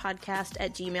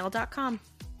alwaysmorepodcast@gmail.com.